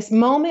 Then in this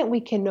moment,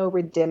 we can know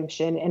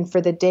redemption. And for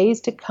the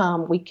days to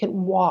come, we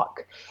can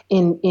walk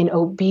in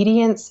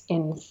obedience,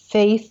 in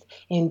faith,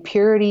 in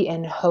purity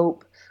and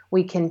hope.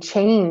 We can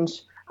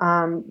change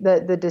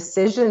the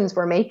decisions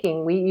we're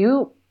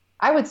making.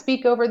 I would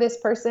speak over this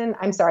person.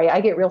 I'm sorry, I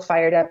get real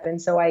fired up.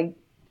 And so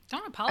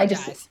don't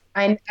apologize.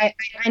 I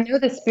know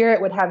the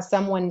Spirit would have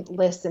someone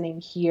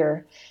listening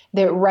here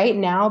that right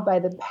now, by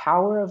the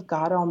power of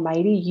God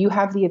Almighty, you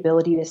have the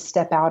ability to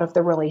step out of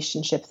the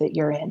relationship that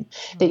you're in,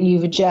 that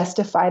you've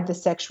justified the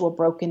sexual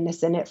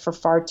brokenness in it for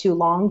far too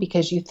long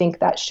because you think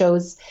that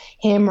shows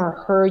him or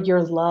her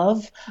your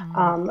love.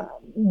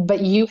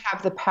 But you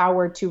have the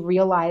power to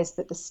realize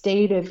that the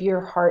state of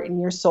your heart and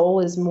your soul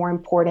is more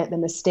important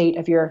than the state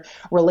of your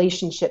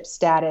relationship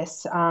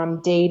status.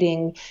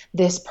 Dating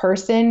this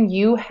person,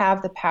 you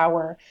have the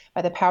power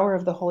by the power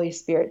of the Holy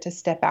Spirit to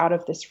step out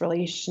of this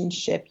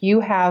relationship. You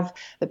have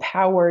the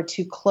power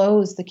to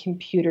close the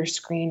computer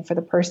screen for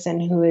the person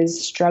who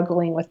is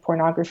struggling with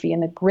pornography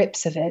and the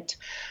grips of it.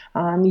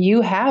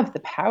 You have the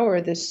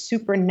power, the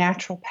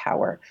supernatural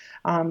power,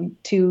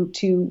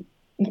 to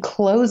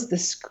close the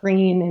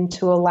screen and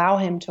to allow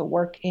him to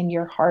work in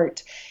your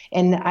heart.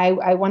 And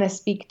I want to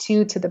speak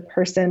to the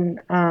person.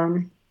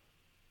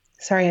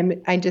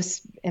 I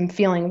just am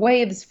feeling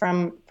waves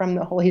from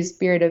the Holy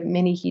Spirit of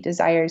many he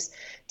desires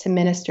to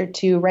minister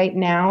to. Right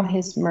now,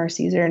 his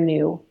mercies are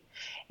new.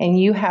 And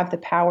you have the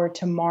power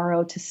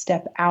tomorrow to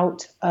step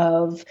out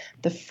of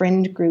the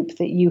friend group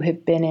that you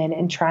have been in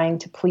and trying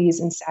to please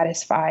and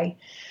satisfy.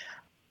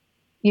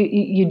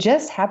 You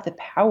just have the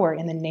power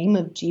in the name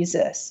of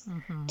Jesus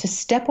to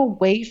step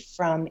away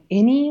from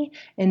any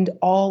and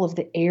all of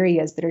the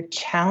areas that are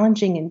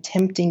challenging and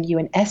tempting you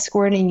and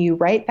escorting you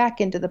right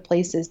back into the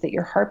places that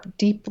your heart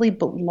deeply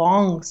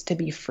belongs to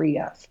be free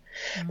of.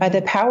 By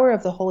the power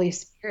of the Holy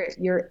Spirit,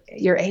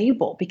 you're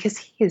able, because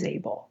he is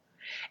able.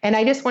 And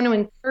I just want to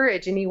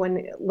encourage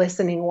anyone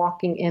listening,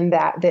 walking in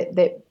that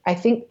I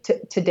think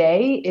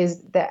today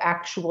is the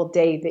actual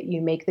day that you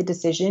make the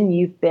decision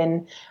you've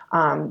been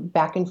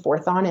back and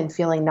forth on and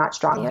feeling not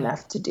strong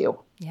enough to do.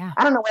 Yeah.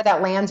 I don't know where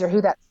that lands or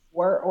who that's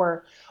for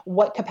or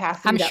what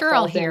capacity I'm that sure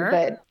I'll falls in, hear.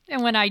 but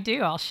And when I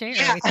do, I'll share with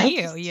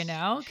you,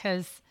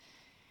 because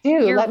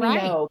let me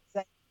right. know.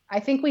 I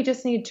think we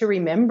just need to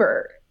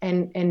remember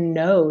and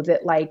know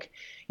that, like,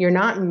 you're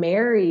not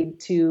married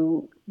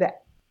to that.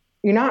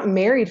 You're not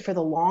married for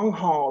the long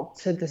haul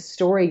to the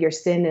story your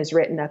sin is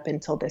written up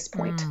until this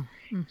point.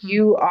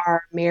 You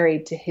are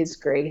married to his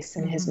grace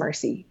and his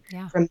mercy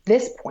from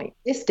this point,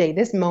 this day,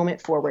 this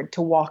moment forward,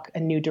 to walk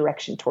a new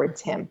direction towards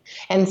him.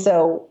 And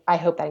so I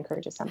hope that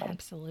encourages somebody.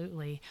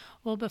 Absolutely.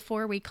 Well,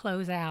 before we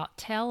close out,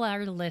 tell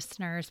our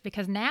listeners,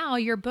 because now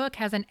your book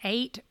has an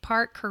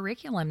 8-part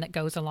curriculum that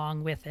goes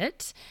along with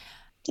it.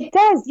 It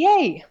does.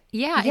 Yay.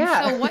 Yeah.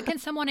 And so what can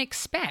someone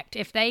expect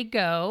if they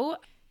go?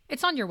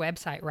 It's on your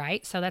website,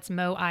 right? So that's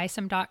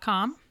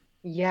moisom.com.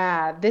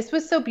 Yeah, this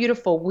was so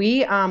beautiful.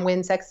 We,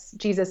 when Sex,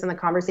 Jesus, and the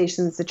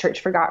Conversations the Church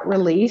Forgot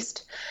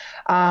released,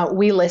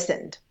 we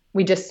listened.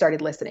 We just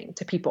started listening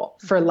to people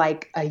for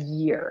like a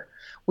year.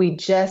 We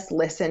just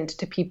listened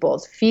to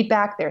people's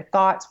feedback, their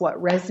thoughts, what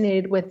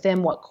resonated with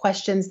them, what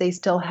questions they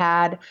still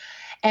had.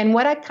 And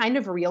what I kind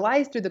of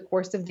realized through the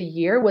course of the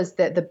year was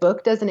that the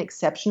book does an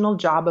exceptional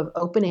job of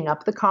opening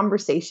up the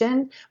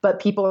conversation, but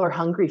people are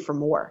hungry for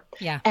more.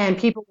 Yeah. And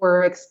people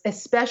were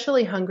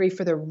especially hungry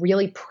for the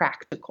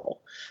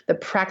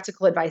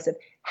practical advice of,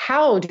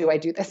 how do I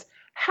do this?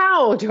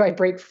 How do I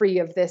break free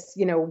of this,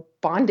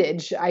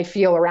 bondage I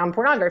feel around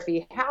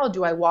pornography? How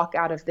do I walk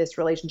out of this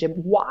relationship?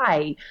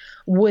 Why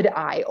would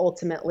I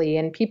ultimately?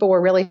 And people were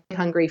really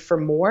hungry for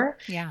more.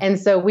 Yeah. And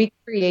so we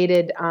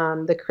created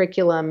the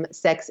curriculum,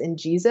 Sex and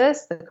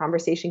Jesus. The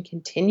conversation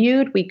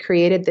continued. We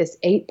created this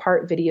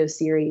 8-part video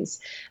series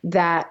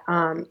that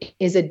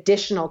is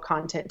additional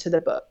content to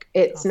the book.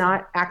 It's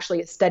not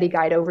actually a study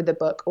guide over the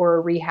book or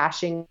a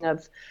rehashing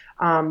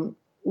of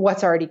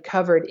what's already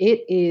covered.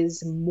 It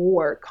is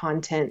more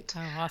content.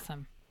 Oh,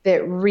 awesome.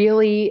 That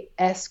really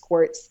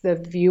escorts the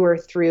viewer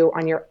through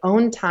on your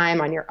own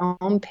time, on your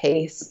own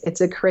pace. It's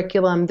a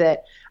curriculum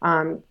that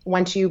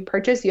once you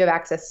purchase, you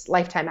have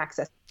lifetime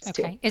access to.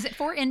 Okay. Is it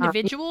for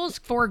individuals,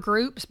 for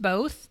groups,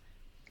 both?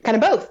 Kind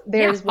of both.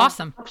 There's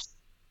awesome. one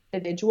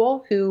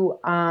individual who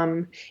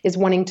is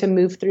wanting to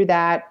move through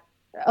that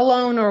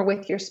alone or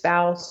with your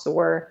spouse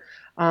or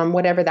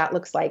whatever that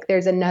looks like.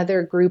 There's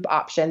another group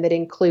option that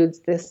includes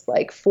this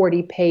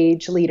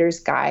 40-page leader's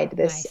guide,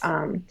 this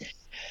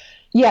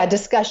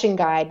discussion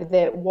guide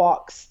that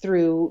walks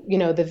through,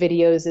 the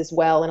videos as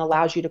well and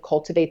allows you to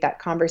cultivate that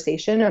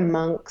conversation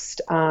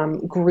amongst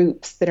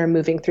groups that are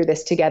moving through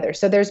this together.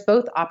 So there's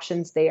both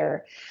options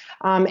there.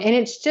 And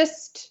it's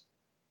just,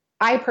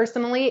 I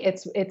personally,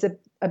 it's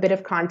a bit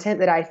of content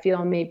that I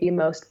feel maybe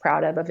most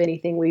proud of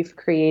anything we've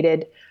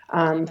created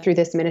through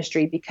this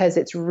ministry, because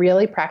it's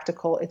really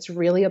practical, it's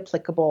really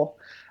applicable,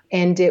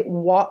 and it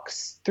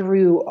walks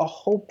through a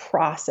whole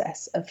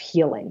process of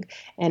healing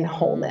and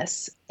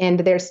wholeness. And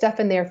there's stuff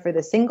in there for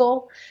the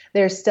single,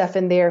 there's stuff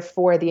in there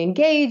for the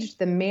engaged,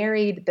 the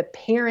married, the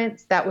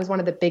parents. That was one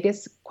of the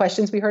biggest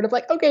questions we heard of,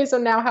 okay, so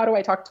now how do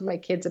I talk to my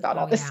kids about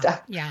all this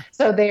stuff? Yeah.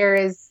 So there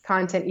is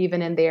content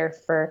even in there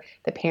for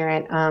the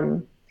parent.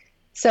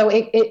 So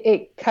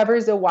it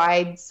covers a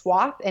wide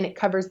swath, and it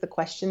covers the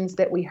questions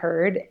that we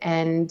heard.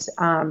 And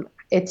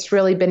it's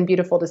really been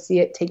beautiful to see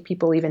it take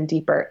people even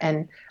deeper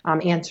and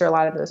answer a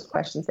lot of those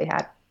questions they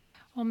had.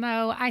 Well,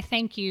 Mo, I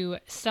thank you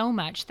so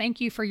much.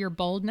 Thank you for your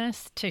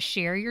boldness to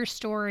share your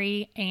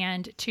story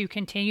and to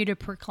continue to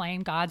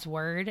proclaim God's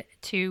word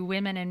to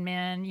women and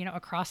men,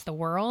 across the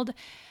world.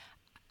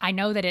 I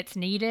know that it's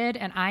needed,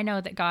 and I know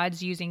that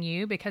God's using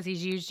you because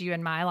he's used you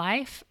in my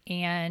life,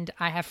 and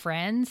I have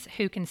friends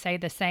who can say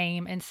the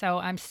same. And so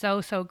I'm so,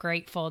 so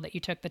grateful that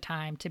you took the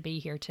time to be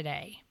here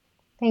today.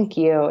 Thank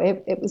you.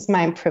 It was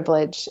my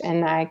privilege,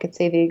 and I could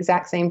say the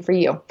exact same for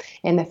you,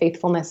 in the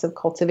faithfulness of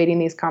cultivating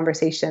these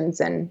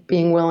conversations and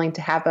being willing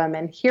to have them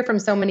and hear from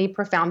so many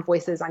profound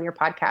voices on your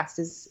podcast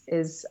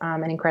is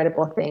an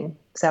incredible thing.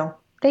 So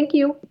thank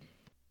you.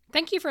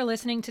 Thank you for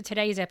listening to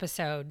today's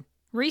episode.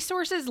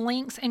 Resources,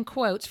 links, and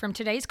quotes from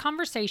today's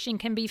conversation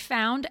can be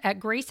found at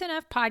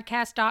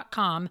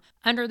graceenoughpodcast.com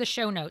under the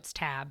Show Notes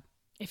tab.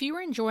 If you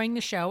are enjoying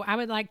the show, I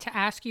would like to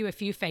ask you a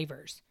few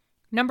favors.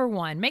 Number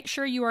 1, make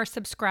sure you are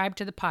subscribed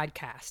to the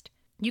podcast.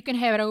 You can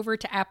head over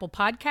to Apple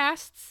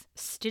Podcasts,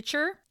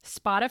 Stitcher,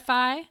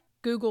 Spotify,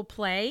 Google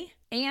Play,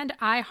 and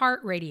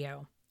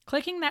iHeartRadio.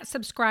 Clicking that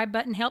subscribe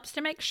button helps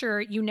to make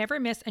sure you never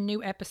miss a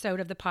new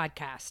episode of the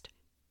podcast.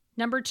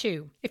 Number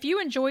 2, if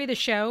you enjoy the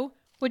show,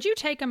 would you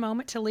take a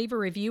moment to leave a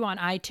review on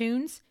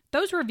iTunes?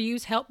 Those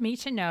reviews help me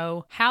to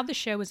know how the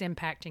show is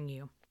impacting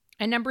you.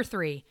 And number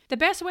 3, the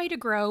best way to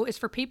grow is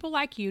for people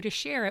like you to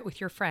share it with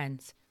your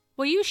friends.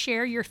 Will you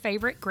share your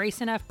favorite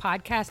Grace Enough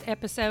podcast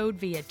episode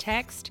via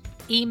text,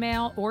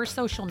 email, or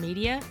social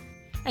media?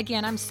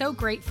 Again, I'm so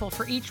grateful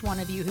for each one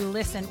of you who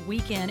listen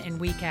week in and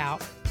week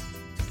out.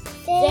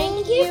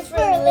 Thank you for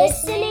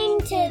listening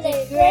to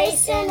the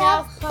Grace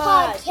Enough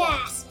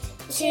podcast.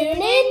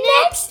 Tune in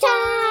next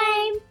time.